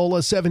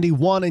Pensacola,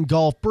 71 in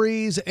Gulf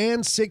Breeze,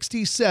 and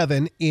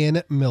 67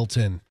 in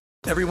Milton.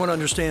 Everyone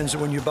understands that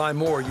when you buy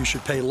more, you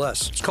should pay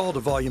less. It's called a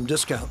volume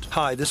discount.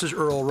 Hi, this is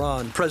Earl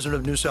Ron,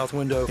 president of New South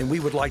Window, and we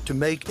would like to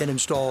make and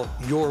install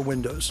your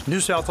windows. New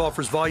South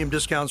offers volume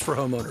discounts for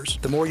homeowners.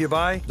 The more you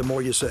buy, the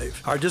more you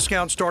save. Our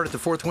discounts start at the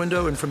fourth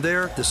window, and from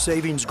there, the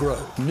savings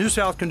grow. New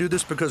South can do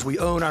this because we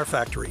own our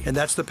factory, and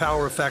that's the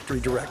power of Factory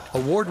Direct.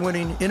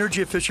 Award-winning,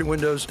 energy-efficient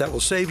windows that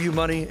will save you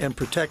money and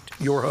protect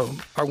your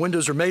home. Our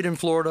windows are made in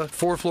Florida,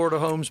 for Florida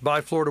homes,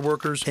 by Florida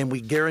workers, and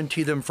we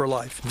guarantee them for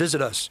life.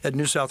 Visit us at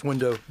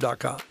newsouthwindow.com.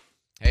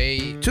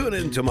 Hey, tune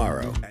in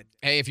tomorrow.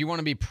 Hey, if you want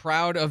to be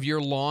proud of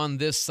your lawn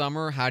this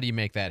summer, how do you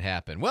make that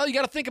happen? Well, you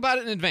got to think about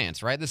it in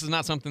advance, right? This is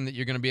not something that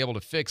you're going to be able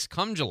to fix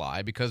come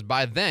July, because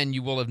by then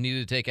you will have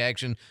needed to take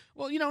action,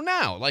 well,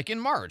 now, like in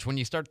March when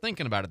you start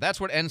thinking about it. That's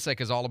what NSEC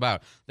is all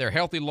about. Their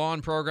Healthy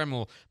Lawn program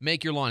will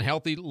make your lawn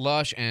healthy,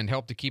 lush, and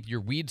help to keep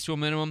your weeds to a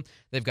minimum.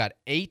 They've got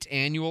 8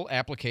 annual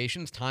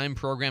applications, time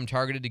program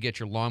targeted to get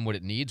your lawn what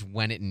it needs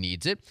when it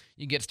needs it.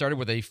 You get started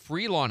with a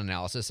free lawn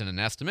analysis and an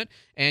estimate,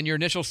 and your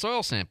initial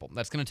soil sample.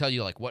 That's going to tell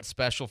you like what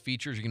special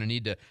features you're going to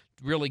need to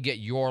really get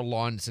your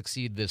lawn to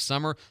succeed this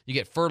summer. You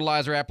get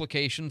fertilizer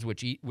applications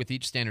with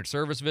each standard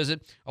service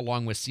visit,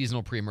 along with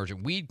seasonal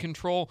pre-emergent weed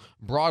control,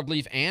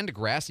 broadleaf and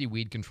grassy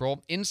weed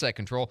control, insect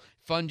control,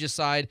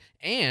 fungicide,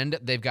 and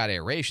they've got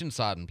aeration,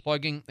 sod and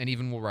plugging, and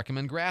even will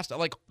recommend grass,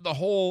 like the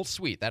whole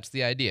suite. That's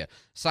the idea.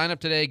 Sign up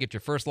today, get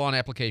your first lawn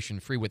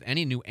application free with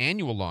any new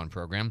annual lawn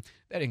program.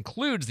 That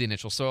includes the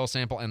initial soil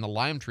sample and the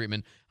lime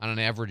treatment on an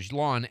average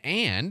lawn.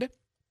 And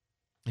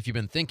if you've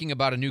been thinking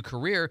about a new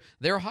career,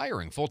 they're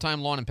hiring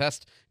full-time lawn and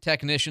pest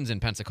technicians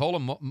in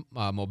Pensacola,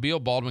 Mobile,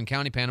 Baldwin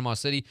County, Panama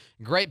City.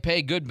 Great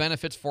pay, good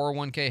benefits,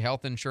 401k,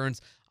 health insurance,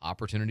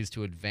 opportunities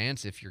to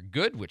advance if you're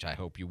good, which I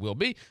hope you will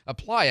be.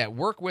 Apply at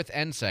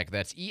workwithnsec.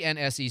 That's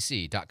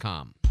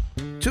ENSEC.com.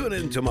 Tune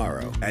in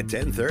tomorrow at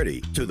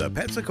 10:30 to the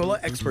Pensacola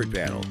Expert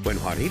Panel when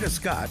Juanita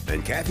Scott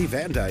and Kathy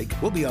Van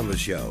Dyke will be on the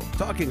show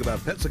talking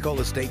about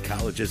Pensacola State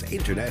College's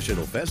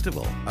International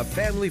Festival, a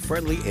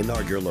family-friendly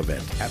inaugural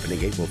event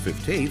happening April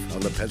 15th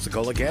on the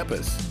Pensacola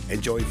campus.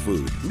 Enjoy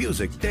food,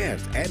 music,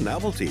 dance, and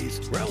novelties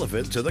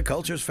relevant to the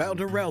cultures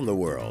found around the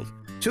world.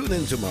 Tune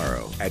in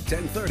tomorrow at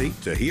 10:30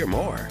 to hear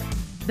more.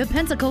 The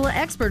Pensacola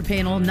Expert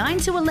Panel, 9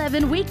 to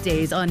 11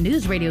 weekdays on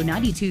News Radio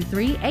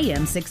 92.3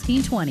 AM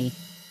 1620.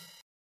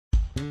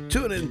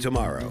 Tune in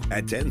tomorrow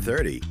at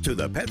 10:30 to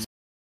the Pensacola.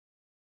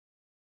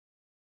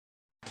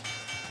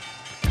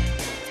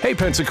 Hey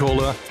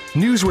Pensacola,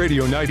 News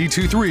Radio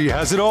 92.3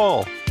 has it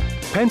all.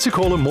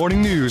 Pensacola Morning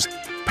News,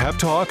 Pep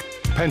Talk,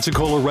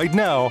 Pensacola Right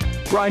Now,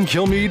 Brian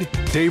Kilmeade,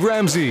 Dave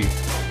Ramsey.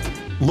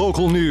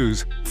 Local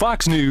news,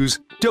 Fox News,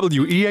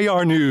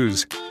 WEAR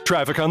News,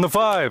 traffic on the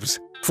 5s,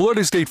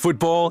 Florida State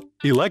football,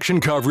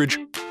 election coverage,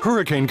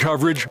 hurricane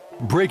coverage,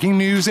 breaking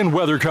news and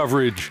weather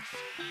coverage.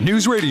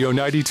 News Radio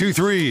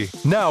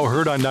 92.3, now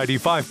heard on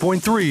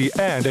 95.3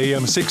 and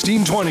AM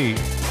 1620.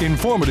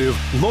 Informative,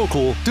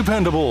 local,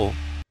 dependable.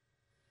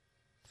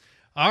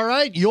 All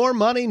right, your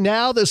money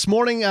now this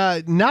morning.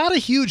 Not a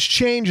huge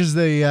change as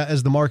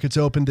the markets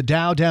opened. The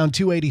Dow down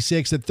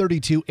 286 at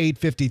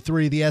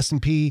 32,853. The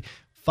S&P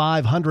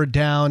 500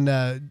 down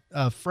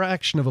a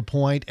fraction of a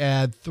point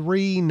at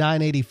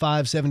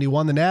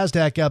 3,985.71. The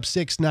Nasdaq up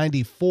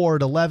 694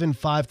 at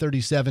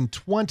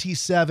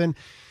 11,537.27.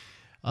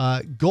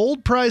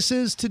 Gold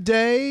prices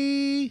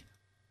today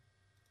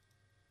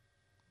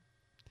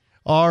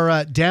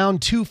are down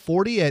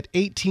 240 at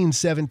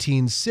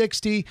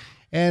 1817.60,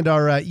 and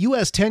our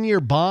U.S. 10-year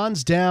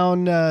bonds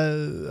down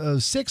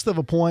a sixth of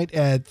a point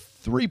at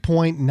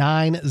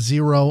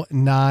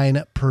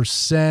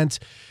 3.909%.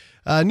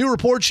 A new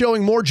report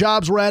showing more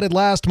jobs were added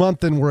last month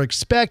than were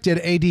expected.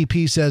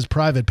 ADP says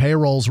private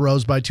payrolls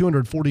rose by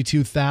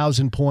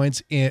 242,000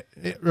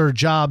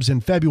 jobs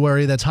in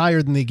February. That's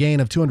higher than the gain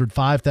of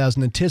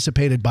 205,000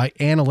 anticipated by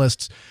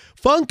analysts.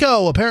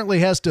 Funko apparently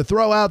has to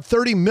throw out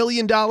 $30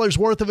 million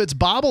worth of its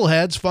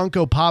bobbleheads.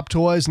 Funko Pop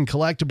toys and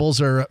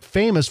collectibles are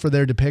famous for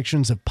their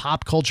depictions of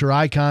pop culture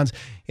icons.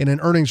 In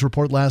an earnings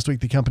report last week,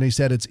 the company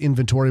said its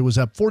inventory was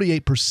up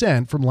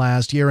 48% from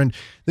last year. And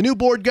the new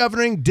board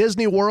governing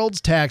Disney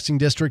World's taxing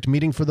district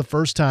meeting for the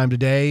first time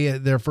today.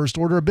 Their first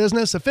order of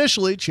business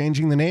officially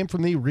changing the name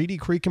from the Reedy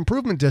Creek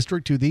Improvement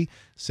District to the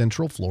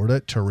Central Florida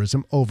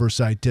Tourism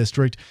Oversight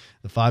District.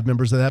 The 5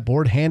 members of that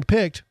board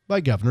handpicked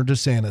by Governor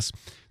DeSantis.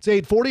 It's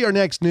 8:40. Our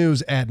next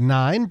news at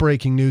 9.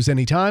 Breaking news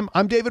anytime.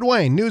 I'm David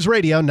Wayne. News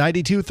Radio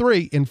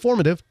 92.3.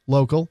 Informative,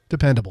 local,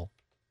 dependable.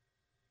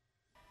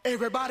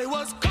 Everybody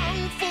was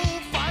kung fu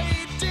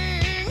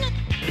fighting.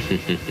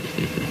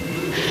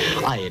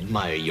 I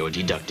admire your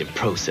deductive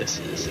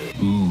processes.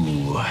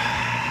 Ooh,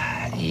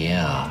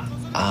 yeah.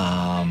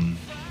 I'm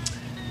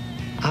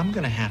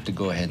gonna have to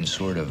go ahead and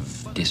sort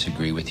of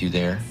disagree with you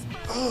there.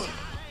 Oh,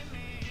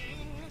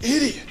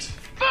 idiot.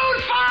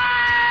 Food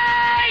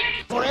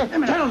fight!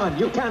 Gentlemen,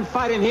 you can't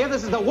fight in here.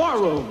 This is the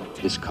war room.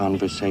 This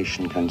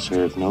conversation can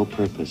serve no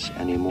purpose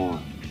anymore.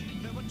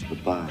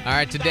 Goodbye. All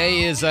right,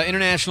 today is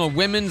International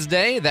Women's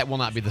Day. That will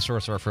not be the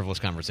source of our frivolous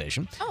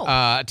conversation.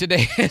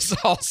 Today is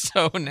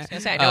also...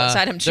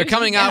 they're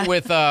coming out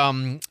with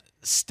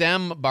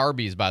STEM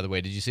Barbies, by the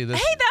way. Did you see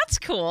this? Hey, that's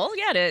cool.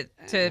 Yeah,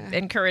 to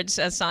encourage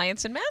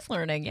science and math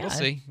learning. Yeah,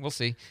 we'll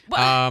see.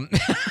 How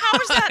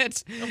is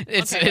that?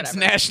 It's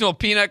National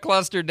Peanut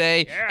Cluster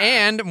Day,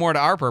 and more to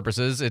our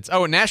purposes, it's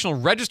National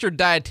Registered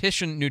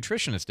Dietitian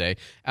Nutritionist Day,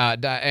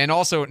 and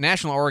also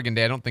National Oregon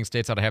Day. I don't think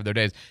states ought to have their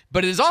days,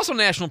 but it is also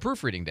National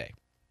Proofreading Day.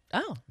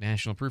 Oh,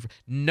 National Proof.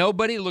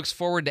 Nobody looks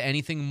forward to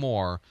anything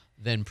more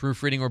than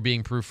proofreading or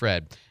being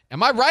proofread.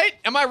 Am I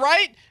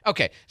right?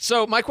 Okay,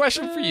 so my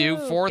question for you,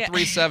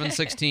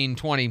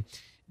 437-1620,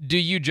 do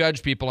you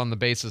judge people on the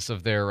basis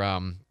of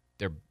their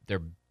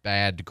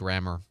bad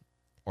grammar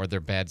or their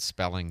bad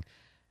spelling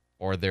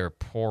or their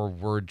poor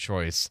word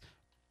choice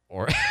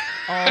or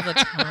all the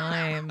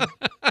time?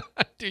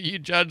 Do you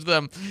judge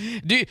them?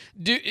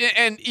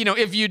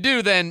 If you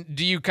do, then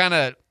do you kind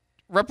of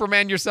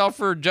reprimand yourself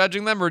for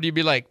judging them, or do you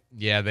be like,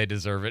 yeah, they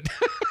deserve it?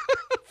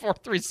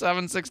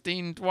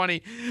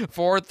 437-1620.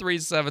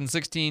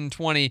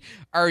 437-1620.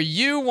 Are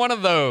you one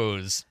of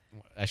those?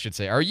 I should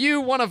say, are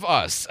you one of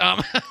us?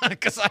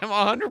 Because I'm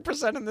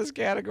 100% in this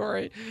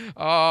category.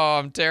 Oh,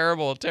 I'm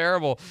terrible.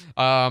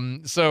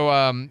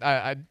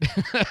 I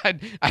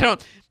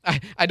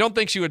don't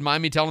think she would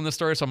mind me telling this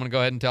story, so I'm going to go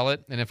ahead and tell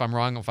it. And if I'm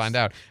wrong, I'll find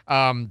out.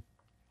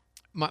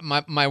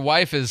 My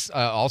wife is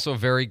also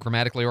very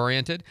grammatically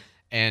oriented,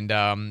 and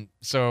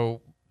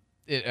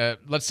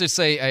let's just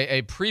say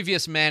a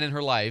previous man in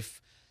her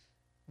life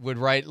would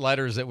write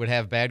letters that would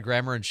have bad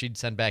grammar, and she'd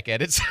send back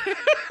edits.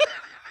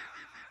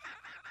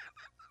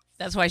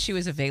 That's why she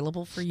was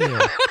available for you.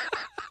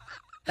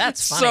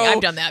 That's funny.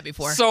 I've done that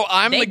before. So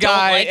I'm the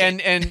guy,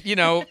 and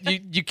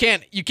you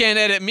can't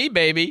edit me,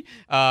 baby.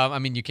 I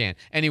mean, you can.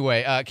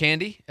 Anyway,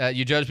 Candy,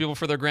 you judge people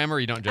for their grammar, or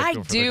you don't judge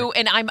people for their grammar? I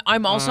do, and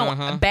I'm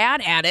also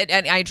bad at it,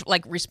 and I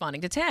like responding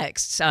to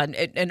texts,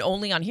 and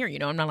only on here.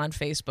 I'm not on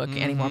Facebook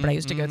anymore, but I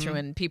used to go through,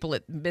 and people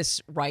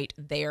miswrite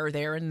there,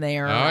 and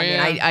there. Oh,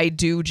 I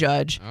do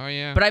judge. Oh,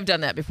 yeah. But I've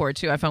done that before,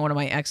 too. I found one of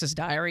my ex's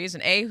diaries,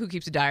 and A, who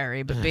keeps a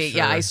diary, but B,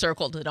 Sure. I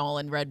circled it all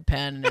in red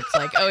pen, and it's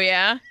like, oh,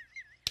 yeah?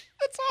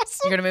 That's awesome.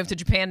 You're going to move to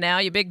Japan now,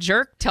 you big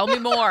jerk? Tell me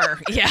more.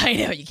 Yeah, I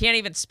know. You can't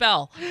even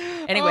spell.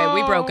 Anyway,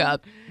 we broke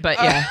up.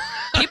 But yeah,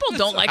 people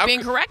don't like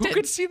being corrected. Who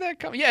could see that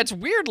coming? Yeah, it's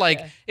weird.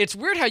 It's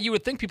weird how you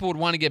would think people would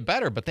want to get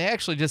better, but they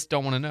actually just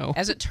don't want to know.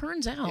 As it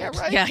turns out. Yeah,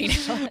 right. Yeah,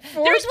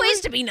 there's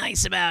ways to be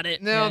nice about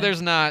it. No,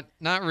 there's not.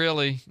 Not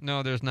really.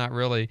 No, there's not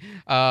really.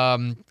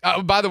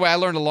 By the way, I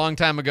learned a long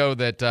time ago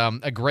that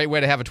a great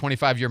way to have a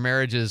 25-year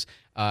marriage is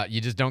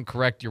you just don't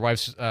correct your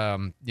wife's,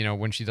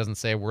 when she doesn't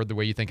say a word the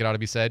way you think it ought to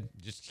be said.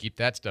 Just keep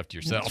that stuff to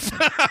yourself.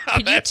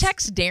 Can you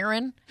text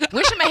Darren?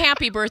 Wish him a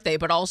happy birthday,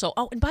 but also,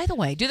 and by the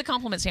way, do the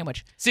compliment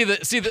sandwich. See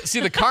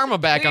the karma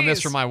back on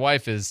this for my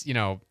wife is,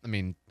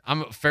 I'm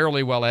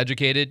fairly well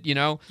educated,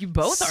 You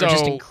both are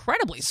just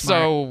incredibly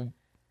smart. So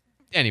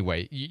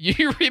anyway,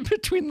 you read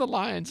between the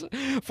lines.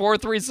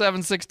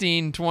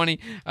 437-1620.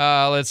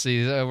 Let's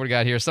see. What do we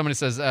got here? Somebody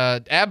says,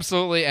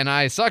 absolutely, and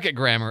I suck at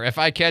grammar. If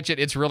I catch it,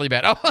 it's really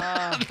bad.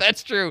 Oh,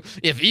 that's true.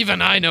 If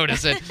even I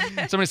notice it.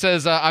 Somebody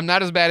says, I'm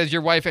not as bad as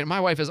your wife. And my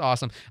wife is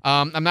awesome.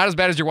 I'm not as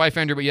bad as your wife,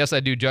 Andrew, but yes, I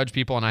do judge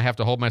people, and I have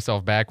to hold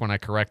myself back when I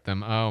correct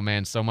them. Oh,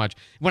 man, so much.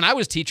 When I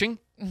was teaching,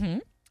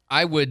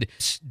 I would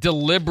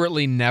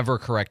deliberately never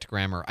correct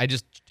grammar. I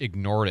just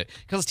ignored it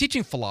because I was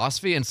teaching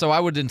philosophy, and so I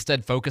would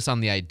instead focus on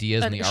the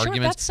ideas and the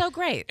arguments. That's so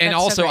great. And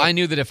That's also, so great. I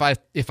knew that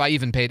if I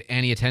even paid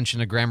any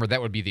attention to grammar,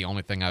 that would be the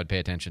only thing I would pay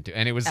attention to.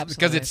 And it was because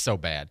Absolutely. it's so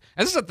bad.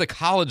 And this is at the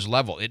college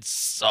level. It's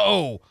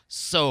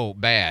so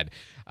bad.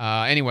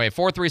 Anyway,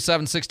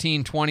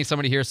 437-1620.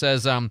 Somebody here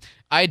says,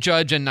 I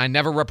judge and I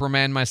never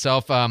reprimand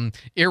myself,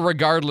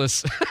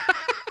 irregardless.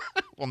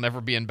 Will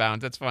never be in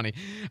bounds. That's funny.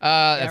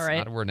 That's right.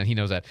 not a word, and he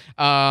knows that.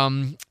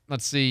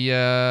 Let's see.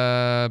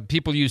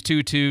 People use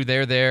tutu.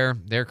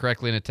 They're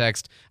correctly in a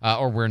text,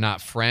 or we're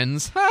not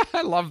friends.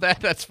 I love that.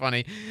 That's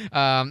funny.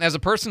 As a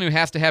person who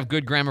has to have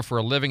good grammar for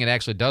a living, it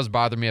actually does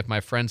bother me if my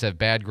friends have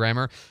bad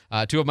grammar.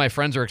 2 of my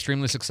friends are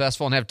extremely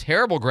successful and have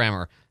terrible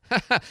grammar.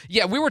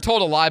 Yeah, we were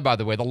told a lie, by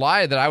the way. The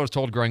lie that I was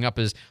told growing up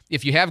is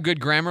if you have good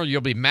grammar,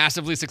 you'll be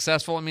massively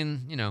successful. I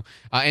mean,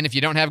 and if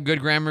you don't have good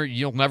grammar,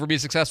 you'll never be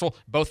successful.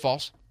 Both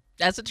false.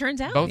 As it turns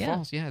out, Both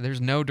false. Yeah,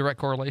 there's no direct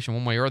correlation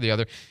one way or the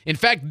other. In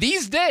fact,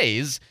 these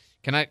days,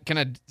 can I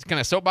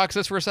soapbox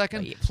this for a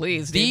second?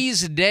 Please. Dude.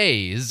 These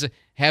days,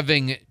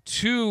 having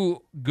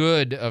too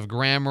good of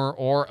grammar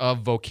or of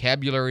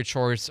vocabulary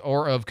choice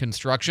or of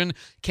construction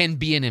can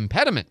be an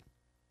impediment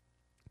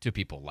to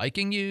people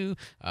liking you,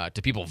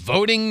 to people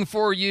voting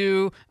for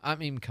you. I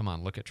mean, come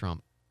on, look at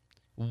Trump.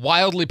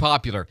 Wildly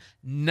popular,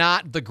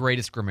 not the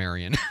greatest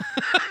grammarian.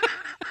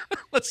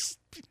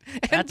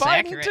 And That's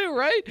Biden accurate. too,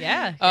 right?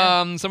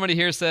 Yeah. Somebody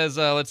here says,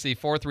 let's see,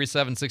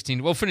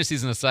 437-16. We'll finish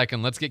these in a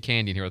second. Let's get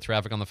Candy in here with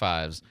traffic on the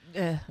 5s.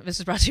 This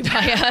is brought to you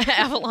by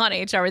Avalon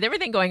HR. With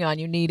everything going on,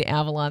 you need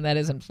Avalon. That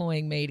is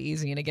employing made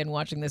easy. And again,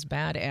 watching this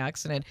bad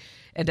accident.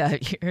 And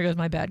here goes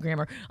my bad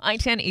grammar.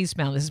 I-10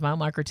 eastbound. This is mile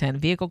marker 10.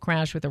 Vehicle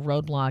crashed with a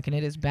roadblock, and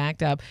it is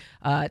backed up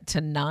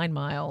to 9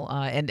 Mile.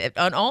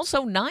 And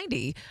also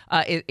 90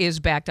 is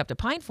backed up to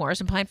Pine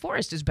Forest, and Pine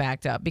Forest is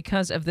backed up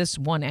because of this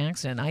one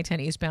accident. I-10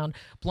 eastbound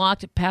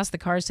blocked past the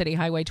Car City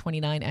Highway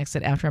 29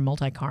 exit after a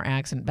multi-car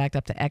accident, backed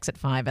up to exit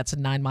 5. That's a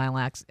 9 Mile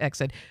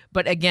exit.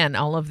 But again,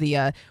 all of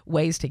the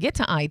ways to get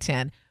to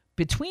I-10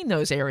 between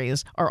those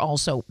areas are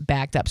also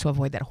backed up. So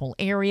avoid that whole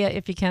area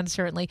if you can,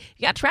 certainly.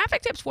 You got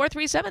traffic tips,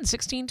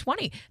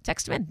 437-1620.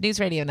 Text them in. News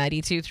Radio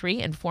 92.3,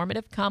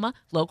 informative,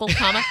 local,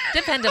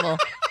 dependable,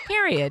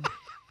 period.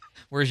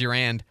 Where's your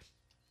and?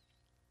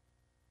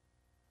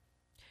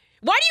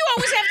 Why do you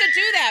always have to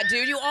do that,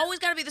 dude? You always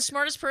got to be the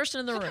smartest person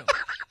in the room.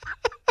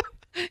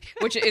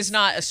 Which is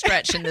not a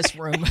stretch in this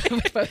room.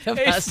 Both of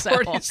us.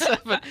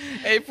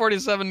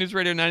 847 News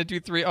Radio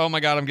 92.3. Oh my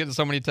God, I'm getting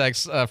so many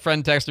texts. A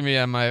friend texted me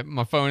on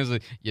my phone. Is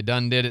like, you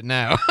done did it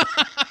now.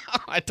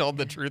 I told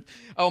the truth.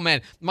 Oh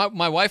man,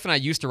 my wife and I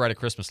used to write a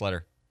Christmas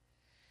letter.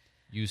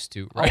 Used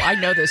to. Right? Oh, I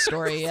know this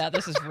story. Yeah,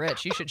 this is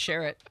rich. You should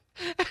share it.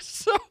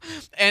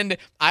 And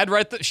I'd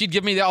write she'd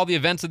give me all the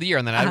events of the year,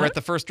 and then I'd write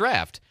the first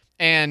draft.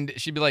 And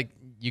she'd be like,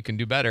 you can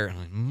do better. I'm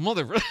like,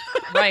 mother.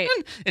 Right.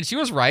 And she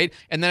was right.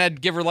 And then I'd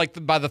give her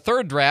by the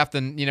third draft,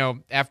 and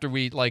after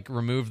we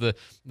remove the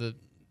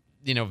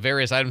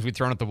various items we'd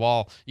thrown at the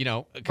wall,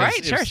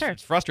 right, sure.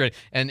 It's frustrating.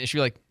 And she'd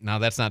be like, no,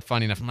 that's not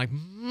funny enough. I'm like,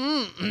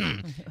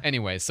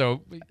 Anyway,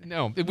 so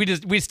no, we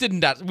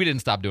didn't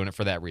stop doing it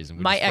for that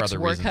reason. My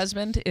ex-work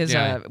husband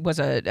was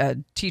a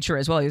teacher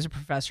as well. He was a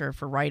professor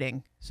for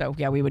writing. So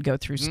yeah, we would go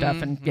through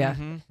stuff, and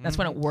that's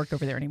when it worked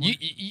over there anymore.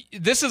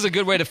 This is a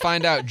good way to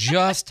find out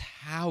just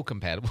how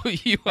compatible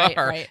you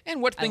are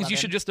and what things you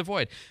should just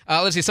avoid.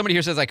 Let's see. Somebody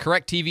here says I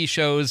correct TV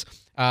shows.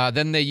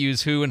 Then they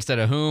use who instead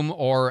of whom,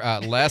 or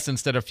less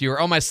instead of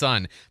fewer. Oh, my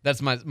son.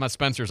 That's my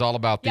Spencer's all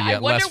about the less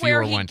fewer one. I wonder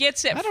where he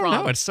gets it from. I don't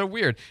know. It's so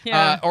weird.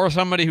 Yeah. Or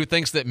somebody who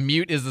thinks that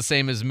mute is the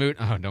same as moot.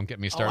 Oh, don't get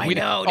me started. I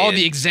know, all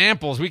the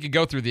examples. We could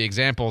go through the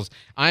examples.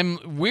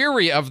 I'm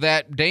weary of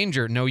that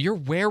danger. No, you're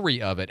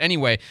wary of it.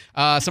 Anyway,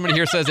 somebody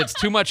here says it's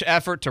too much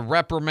effort to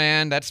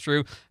reprimand. That's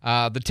true.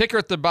 The ticker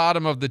at the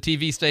bottom of the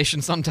TV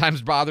station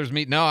sometimes bothers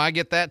me. No, I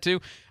get that too.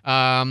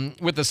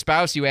 With the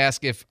spouse, you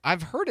ask if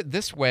I've heard it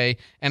this way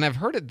and I've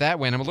heard it that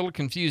way, and I'm a little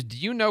confused. Do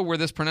you know where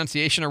this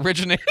pronunciation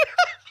originated?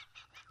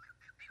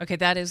 Okay,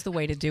 that is the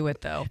way to do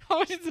it, though.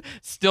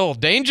 Still,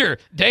 danger,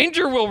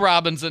 Will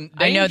Robinson.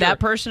 Danger. I know that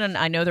person, and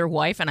I know their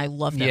wife, and I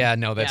love them. Yeah,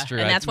 no, that's true.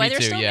 And that's why they're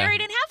still yeah.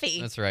 married and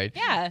happy. That's right.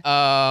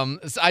 Yeah.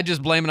 So I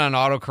just blame it on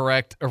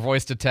autocorrect or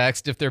voice to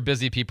text. If they're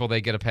busy people,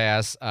 they get a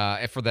pass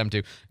for them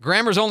to.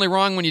 Grammar's only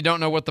wrong when you don't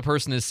know what the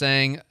person is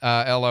saying.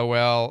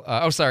 LOL.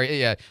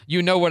 Yeah.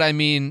 You know what I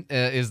mean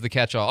is the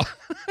catch-all.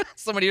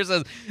 Somebody here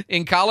says,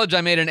 in college,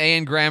 I made an A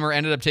in grammar,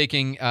 ended up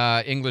taking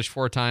English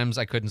 4 times.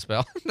 I couldn't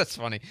spell. That's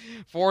funny.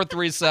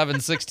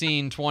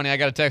 437-1620. I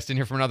got a text in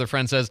here from another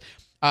friend. Says,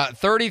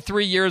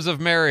 33 years of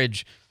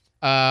marriage.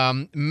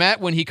 Met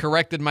when he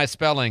corrected my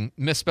spelling.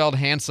 Misspelled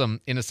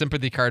handsome in a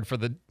sympathy card for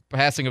the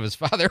passing of his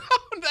father.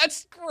 Oh,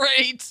 that's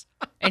great.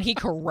 And he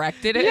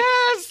corrected it?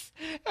 Yes.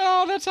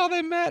 Oh, that's how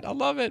they met. I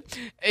love it.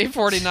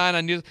 849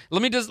 on news.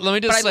 Let me just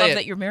but say I love it.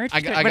 that you're married.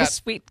 What a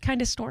sweet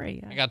kind of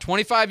story. I got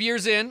 25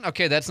 years in.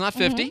 Okay, that's not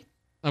 50.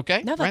 Mm-hmm.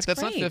 Okay, no, that's not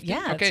great. 50.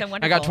 Yeah, okay, so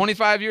wonderful. I got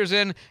 25 years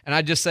in, and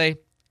I just say,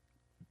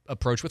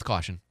 approach with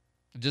caution.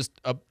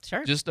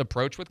 just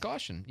approach with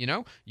caution. You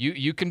know,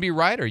 you can be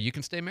right or you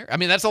can stay married. I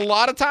mean, that's a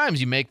lot of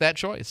times you make that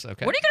choice.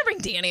 Okay. When are you going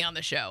to bring Danny on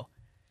the show?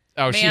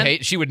 Oh,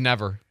 she would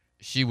never.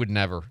 She would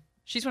never.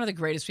 She's one of the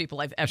greatest people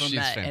I've ever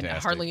met, fantastic.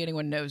 and hardly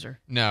anyone knows her.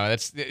 No,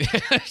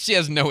 she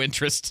has no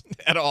interest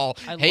at all.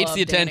 Hates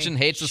the attention,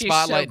 Danny. hates the She's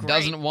spotlight, so great.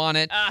 doesn't want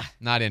it.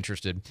 Not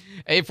interested.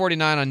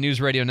 8:49 on News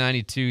Radio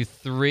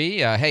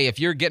 92.3. Hey, if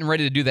you're getting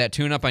ready to do that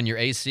tune-up on your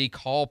AC,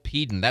 call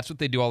Peden. That's what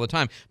they do all the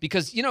time.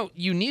 Because,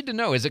 you need to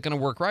know, is it going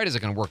to work right? Is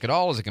it going to work at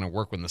all? Is it going to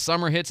work when the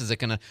summer hits? Is it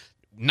going to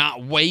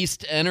not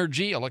waste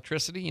energy,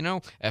 electricity?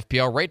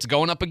 FPL rates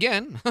going up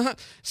again.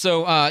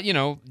 So,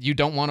 you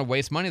don't want to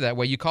waste money that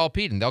way. You call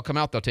Peden. They'll come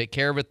out. They'll take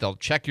care of it. They'll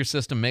check your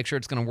system, make sure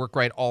it's going to work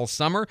right all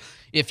summer.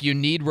 If you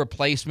need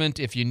replacement,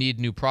 if you need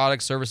new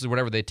products, services,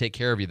 whatever, they take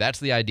care of you. That's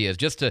the idea, is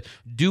just to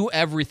do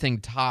everything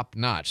top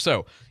notch.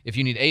 So if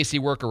you need AC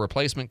work or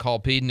replacement, call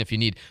Peden. If you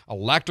need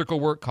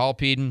electrical work, call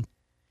Peden.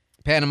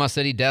 Panama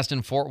City,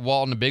 Destin, Fort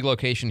Walton, a big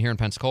location here in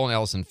Pensacola and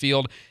Ellison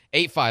Field,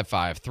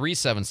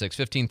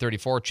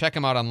 855-376-1534. Check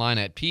them out online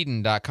at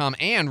peden.com.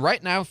 And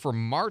right now for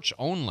March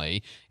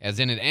only, as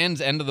in it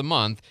ends end of the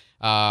month,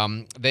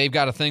 they've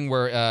got a thing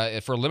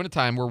where for a limited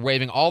time, we're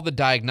waiving all the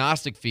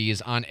diagnostic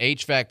fees on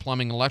HVAC,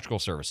 plumbing, and electrical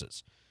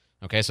services.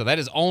 Okay, so that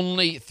is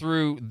only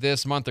through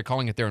this month. They're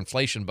calling it their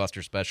Inflation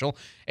Buster Special,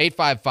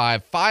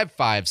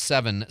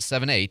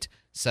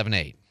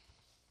 855-557-7878.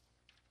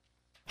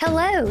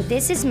 Hello,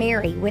 this is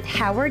Mary with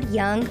Howard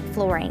Young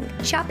Flooring.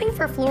 Shopping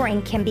for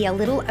flooring can be a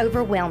little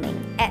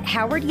overwhelming. At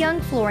Howard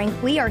Young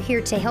Flooring, we are here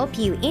to help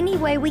you any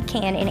way we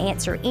can and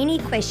answer any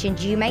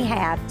questions you may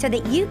have so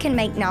that you can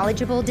make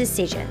knowledgeable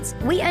decisions.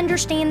 We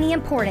understand the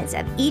importance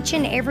of each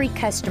and every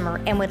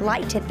customer and would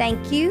like to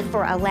thank you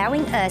for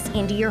allowing us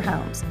into your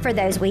homes. For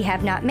those we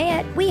have not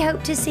met, we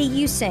hope to see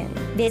you soon.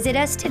 Visit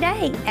us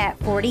today at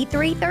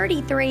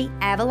 4333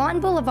 Avalon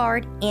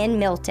Boulevard in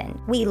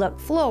Milton. We look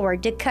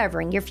forward to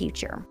covering your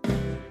future.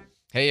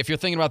 Hey, if you're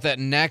thinking about that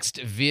next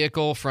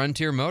vehicle,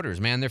 Frontier Motors,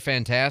 man, they're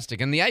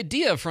fantastic. And the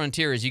idea of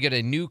Frontier is you get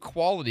a new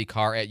quality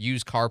car at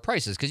used car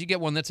prices, because you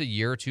get one that's a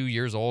year or 2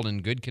 years old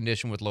in good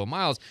condition with low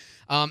miles.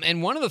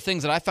 And one of the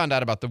things that I found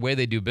out about the way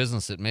they do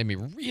business that made me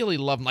really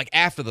love them, like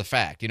after the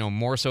fact,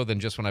 more so than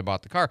just when I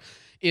bought the car,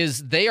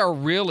 is they are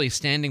really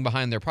standing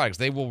behind their products.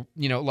 They will,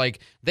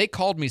 they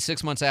called me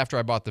 6 months after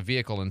I bought the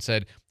vehicle and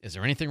said, is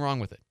there anything wrong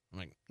with it? I'm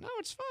like, no,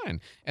 it's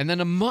fine. And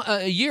then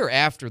a year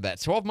after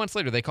that, 12 months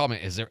later, they called me,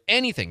 is there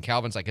anything?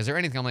 Calvin's like, is there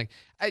anything? I'm like,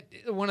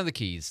 one of the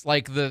keys.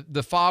 Like the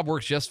fob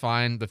works just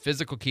fine. The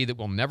physical key that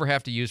we'll never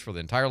have to use for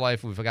the entire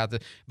life. We forgot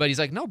but he's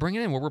like, no, bring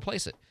it in. We'll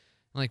replace it.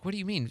 I'm like, what do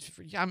you mean?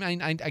 I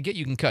mean, I get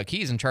you can cut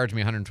keys and charge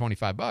me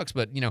 $125,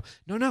 but no.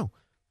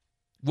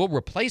 We'll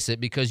replace it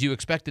because you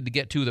expected to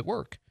get two that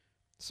work.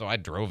 So I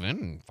drove in,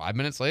 and 5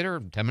 minutes later,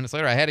 10 minutes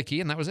later, I had a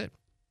key, and that was it.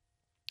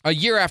 A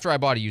year after I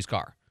bought a used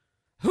car.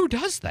 Who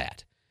does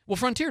that? Well,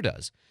 Frontier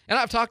does. And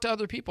I've talked to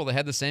other people that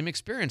had the same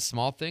experience,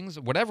 small things,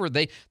 whatever.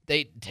 They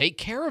take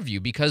care of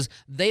you because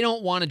they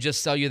don't want to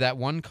just sell you that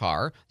one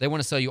car. They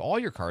want to sell you all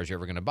your cars you're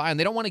ever going to buy. And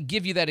they don't want to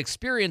give you that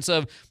experience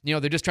of, they're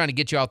just trying to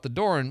get you out the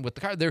door and with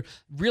the car. They're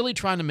really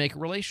trying to make a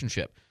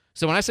relationship.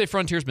 So when I say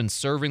Frontier's been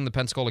serving the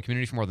Pensacola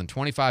community for more than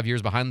 25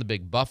 years behind the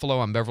Big Buffalo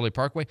on Beverly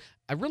Parkway,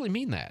 I really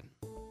mean that.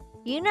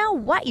 You know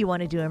what you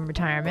want to do in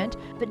retirement,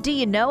 but do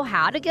you know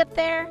how to get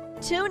there?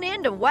 Tune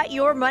in to What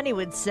Your Money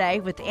Would Say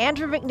with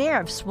Andrew McNair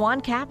of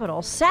Swan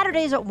Capital,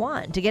 Saturdays at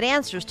 1 to get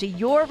answers to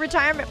your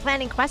retirement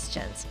planning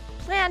questions.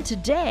 Plan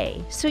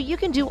today so you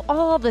can do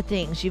all the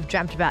things you've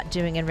dreamt about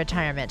doing in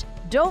retirement.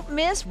 Don't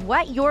miss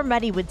What Your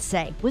Money Would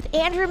Say with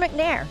Andrew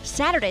McNair,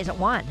 Saturdays at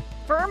 1.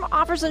 Firm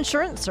offers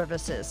insurance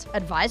services.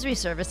 Advisory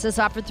services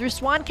offered through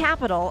Swan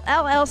Capital,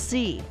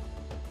 LLC.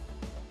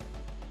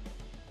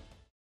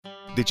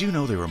 Did you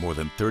know there are more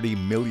than 30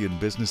 million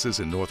businesses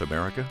in North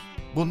America?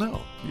 Well,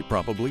 no, you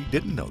probably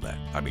didn't know that.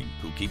 I mean,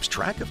 who keeps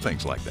track of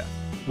things like that?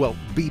 Well,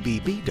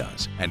 BBB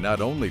does. And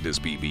not only does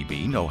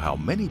BBB know how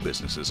many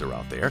businesses are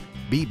out there,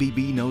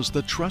 BBB knows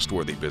the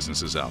trustworthy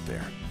businesses out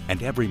there.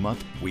 And every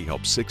month, we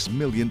help 6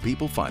 million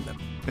people find them.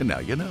 And now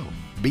you know.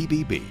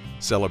 BBB,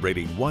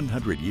 celebrating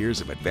 100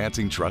 years of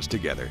advancing trust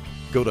together.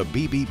 Go to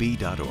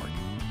bbb.org.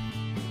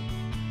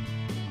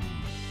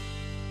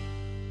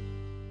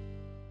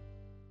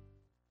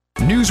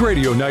 News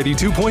Radio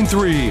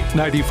 92.3,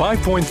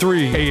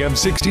 95.3, AM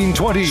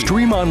 1620.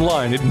 Stream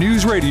online at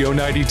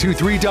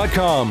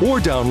newsradio923.com or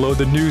download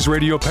the News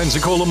Radio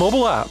Pensacola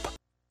mobile app.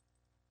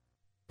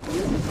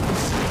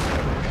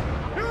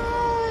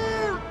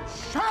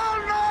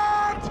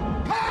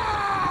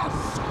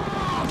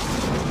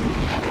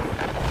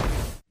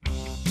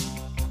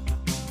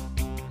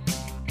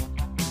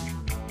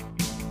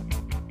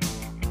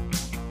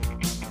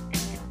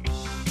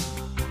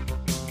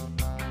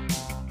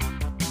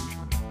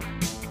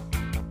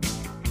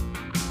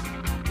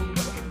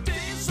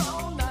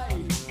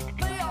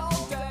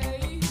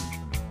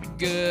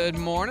 Good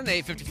morning.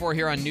 8:54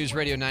 here on News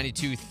Radio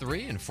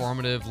 92.3.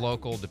 Informative,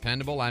 local,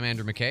 dependable. I'm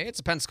Andrew McKay.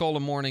 It's a Pensacola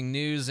Morning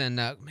News, and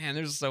man,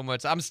 there's so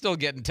much. I'm still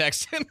getting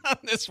texts on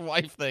this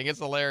wife thing. It's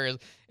hilarious.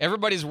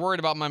 Everybody's worried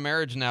about my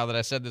marriage now that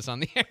I said this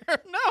on the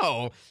air.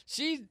 No,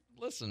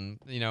 listen,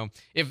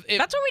 if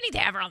that's why we need to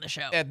have her on the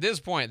show. At this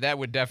point, that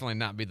would definitely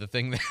not be the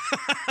thing that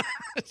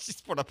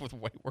she's put up with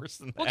way worse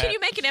than that. Well, can you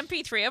make an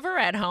MP3 of her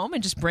at home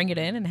and just bring it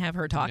in and have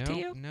her talk to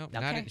you? No,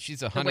 okay.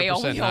 She's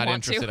 100% not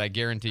interested. I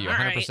guarantee you,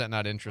 100%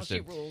 not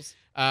interested. Well, she rules.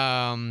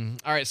 All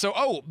right.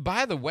 So,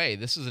 by the way,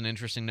 this is an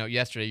interesting note.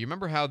 Yesterday, you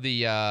remember how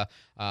there's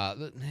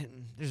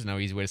no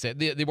easy way to say it.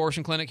 The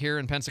abortion clinic here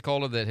in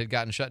Pensacola that had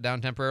gotten shut down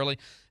temporarily.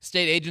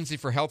 State Agency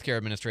for Healthcare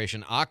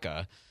Administration,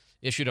 AHCA,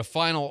 issued a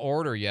final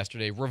order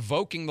yesterday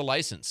revoking the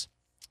license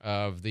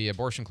of the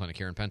abortion clinic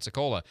here in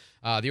Pensacola.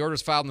 The order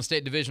was filed in the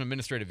State Division of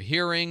Administrative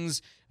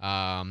Hearings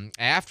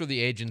after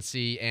the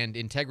agency and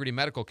Integrity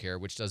Medical Care,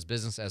 which does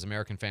business as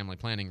American Family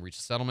Planning, reached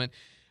a settlement.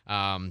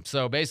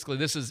 So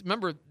basically,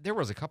 remember, there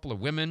was a couple of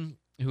women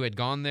who had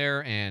gone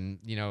there and,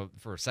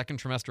 for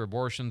second trimester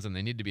abortions, and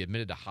they needed to be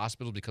admitted to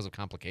hospital because of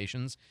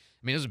complications.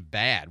 I mean, it was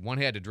bad. One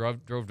had to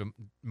drove to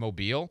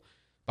Mobile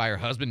by her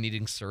husband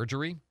needing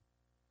surgery.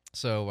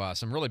 So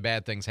some really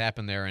bad things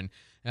happened there. And,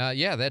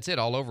 that's it.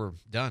 All over.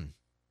 Done.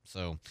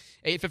 So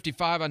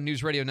 8:55 on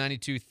News Radio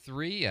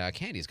 92.3.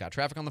 Candy's got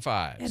traffic on the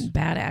 5s. And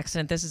bad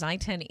accident. This is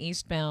I-10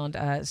 eastbound,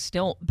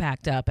 still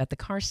backed up at the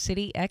Car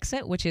City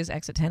exit, which is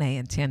exit 10A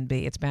and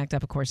 10B. It's backed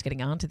up, of course,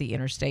 getting onto the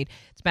interstate.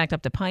 It's backed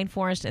up to Pine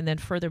Forest and then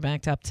further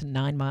backed up to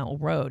 9 Mile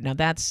Road. Now,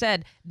 that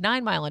said,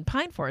 9 Mile and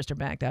Pine Forest are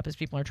backed up as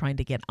people are trying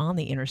to get on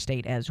the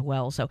interstate as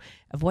well. So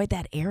avoid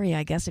that area,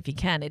 I guess, if you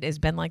can. It has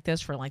been like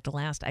this for like the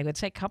last, I would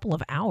say, couple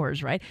of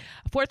hours, right?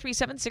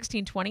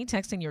 437-1620,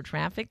 texting your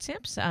traffic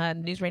tips.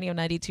 News Radio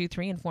 92.3,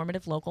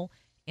 informative, local,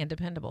 and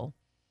dependable.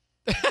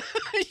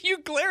 You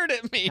glared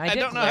at me. I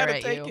don't know how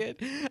to take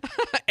it.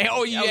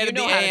 You added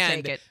the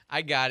and.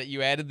 I got it.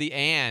 You added the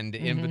and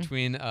in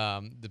between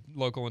the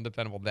local and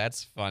dependable.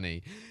 That's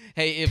funny.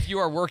 Hey, if you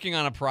are working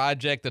on a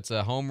project that's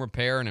a home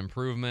repair, an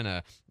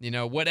improvement,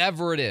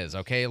 whatever it is,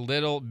 okay,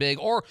 little, big,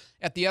 or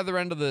at the other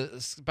end of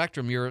the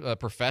spectrum, you're a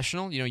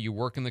professional, you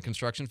work in the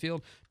construction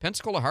field,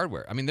 Pensacola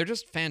Hardware. I mean, they're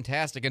just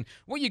fantastic. And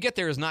what you get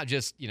there is not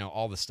just,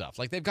 all the stuff.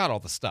 Like, they've got all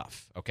the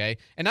stuff, okay?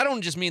 And I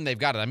don't just mean they've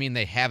got it. I mean,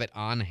 they have it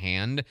on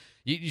hand.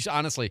 You should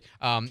honestly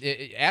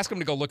ask them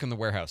to go look in the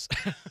warehouse.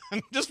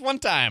 Just one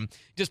time.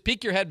 Just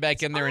peek your head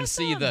back in there and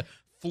see the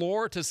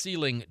floor to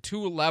ceiling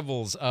 2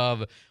 levels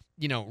of,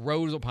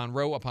 rows upon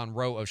row upon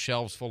row of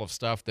shelves full of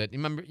stuff that,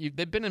 remember,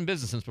 they've been in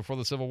business since before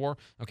the Civil War.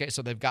 Okay,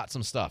 so they've got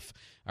some stuff.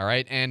 All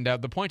right, and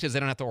the point is they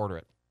don't have to order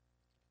it.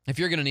 If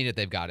you're going to need it,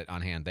 they've got it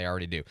on hand. They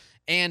already do.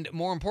 And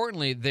more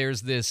importantly,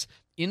 there's this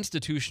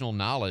institutional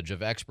knowledge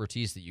of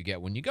expertise that you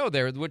get when you go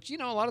there, which, a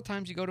lot of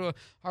times you go to a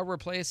hardware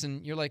place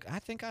and you're like, I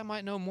think I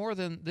might know more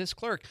than this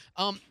clerk.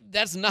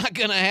 That's not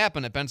going to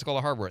happen at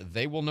Pensacola Hardware.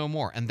 They will know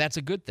more, and that's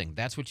a good thing.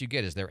 That's what you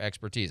get, is their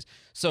expertise.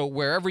 So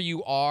wherever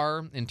you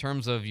are in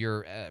terms of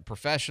your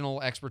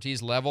professional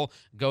expertise level,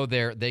 go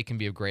there. They can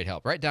be of great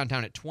help. Right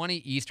downtown at 20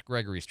 East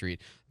Gregory Street,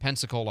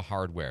 Pensacola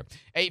Hardware.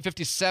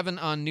 8:57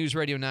 on News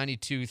Radio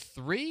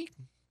 92.3.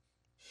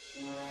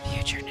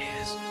 Future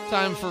news.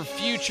 Time for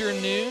future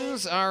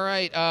news. All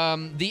right.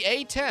 The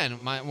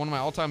A-10, one of my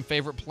all-time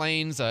favorite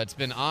planes. It's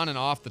been on and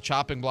off the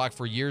chopping block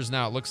for years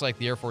now. It looks like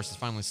the Air Force is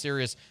finally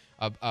serious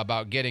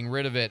about getting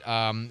rid of it.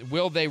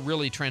 Will they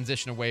really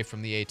transition away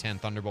from the A-10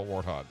 Thunderbolt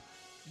Warthog?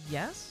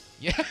 Yes.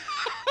 Yeah.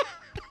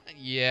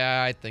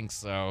 Yeah, I think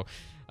so.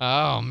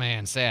 Oh,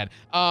 man, sad.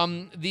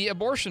 The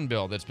abortion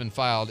bill that's been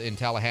filed in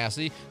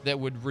Tallahassee that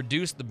would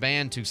reduce the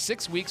ban to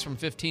 6 weeks from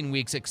 15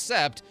 weeks,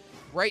 except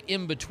right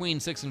in between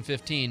 6 and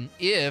 15,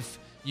 if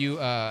you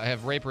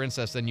have rape or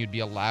incest, then you'd be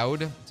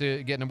allowed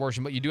to get an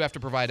abortion, but you do have to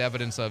provide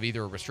evidence of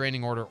either a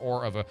restraining order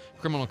or of a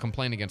criminal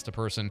complaint against a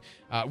person.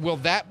 Will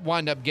that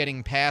wind up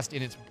getting passed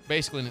in its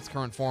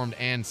current form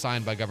and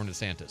signed by Governor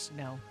DeSantis?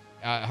 No.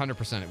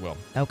 100% it will.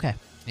 Okay.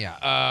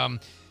 Yeah.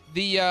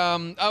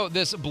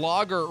 This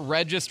blogger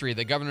registry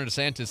that Governor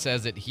DeSantis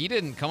says that he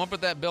didn't come up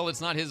with that bill.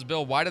 It's not his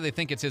bill. Why do they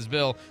think it's his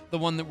bill? The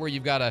one where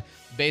you've got to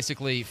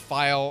basically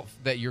file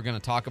that you're going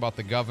to talk about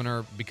the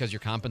governor because you're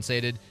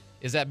compensated.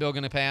 Is that bill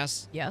going to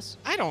pass? Yes.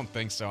 I don't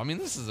think so. I mean,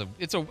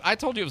 I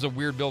told you it was a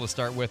weird bill to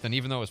start with, and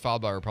even though it was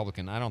filed by a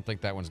Republican, I don't think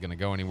that one's going to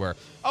go anywhere.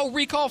 Oh,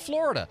 Recall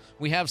Florida.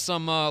 We have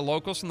some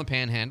locals from the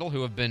Panhandle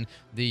who have been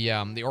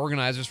the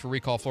organizers for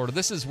Recall Florida.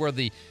 This is where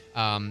the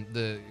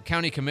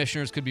county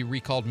commissioners could be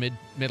recalled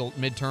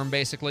midterm,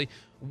 basically.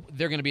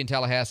 They're going to be in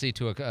Tallahassee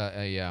to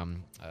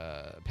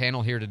a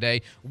panel here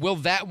today. Will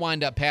that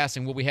wind up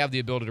passing? Will we have the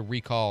ability to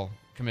recall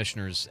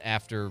commissioners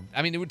after?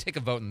 I mean, it would take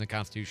a vote in the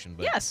Constitution,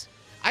 but yes.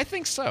 I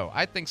think so.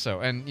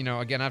 And,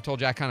 again, I've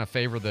told you I kind of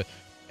favor the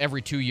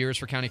every 2 years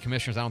for county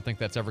commissioners. I don't think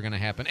that's ever going to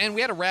happen. And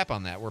we had a rap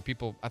on that where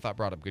people, I thought,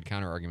 brought up good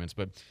counter arguments.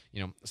 But,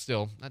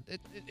 still,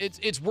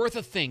 it's worth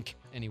a think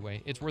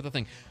anyway. It's worth a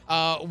think.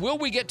 Will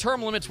we get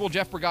term limits? Will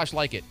Jeff Bergosh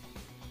like it?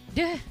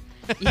 Yeah.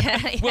 Yeah,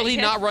 Will he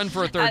not run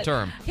for a third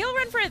term? He'll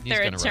run for a He's gonna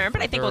third run term, for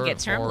but a I think we'll third get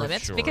term for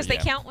limits sure, because they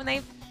yeah. count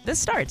when this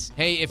starts.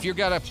 Hey, if you've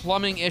got a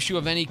plumbing issue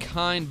of any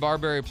kind,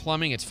 Barberry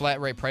Plumbing, it's flat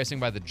rate pricing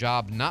by the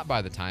job, not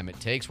by the time it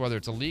takes. Whether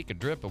it's a leak, a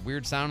drip, a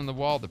weird sound in the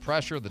wall, the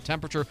pressure, the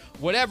temperature,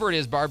 whatever it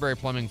is, Barberry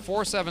Plumbing,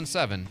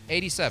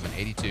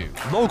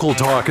 477-8782. Local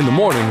talk in the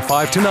morning,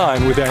 5 to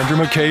 9 with Andrew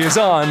McKay is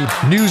on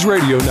News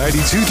Radio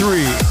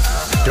 92.3.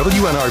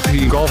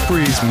 WNRP Gulf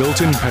Breeze,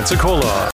 Milton, Pensacola.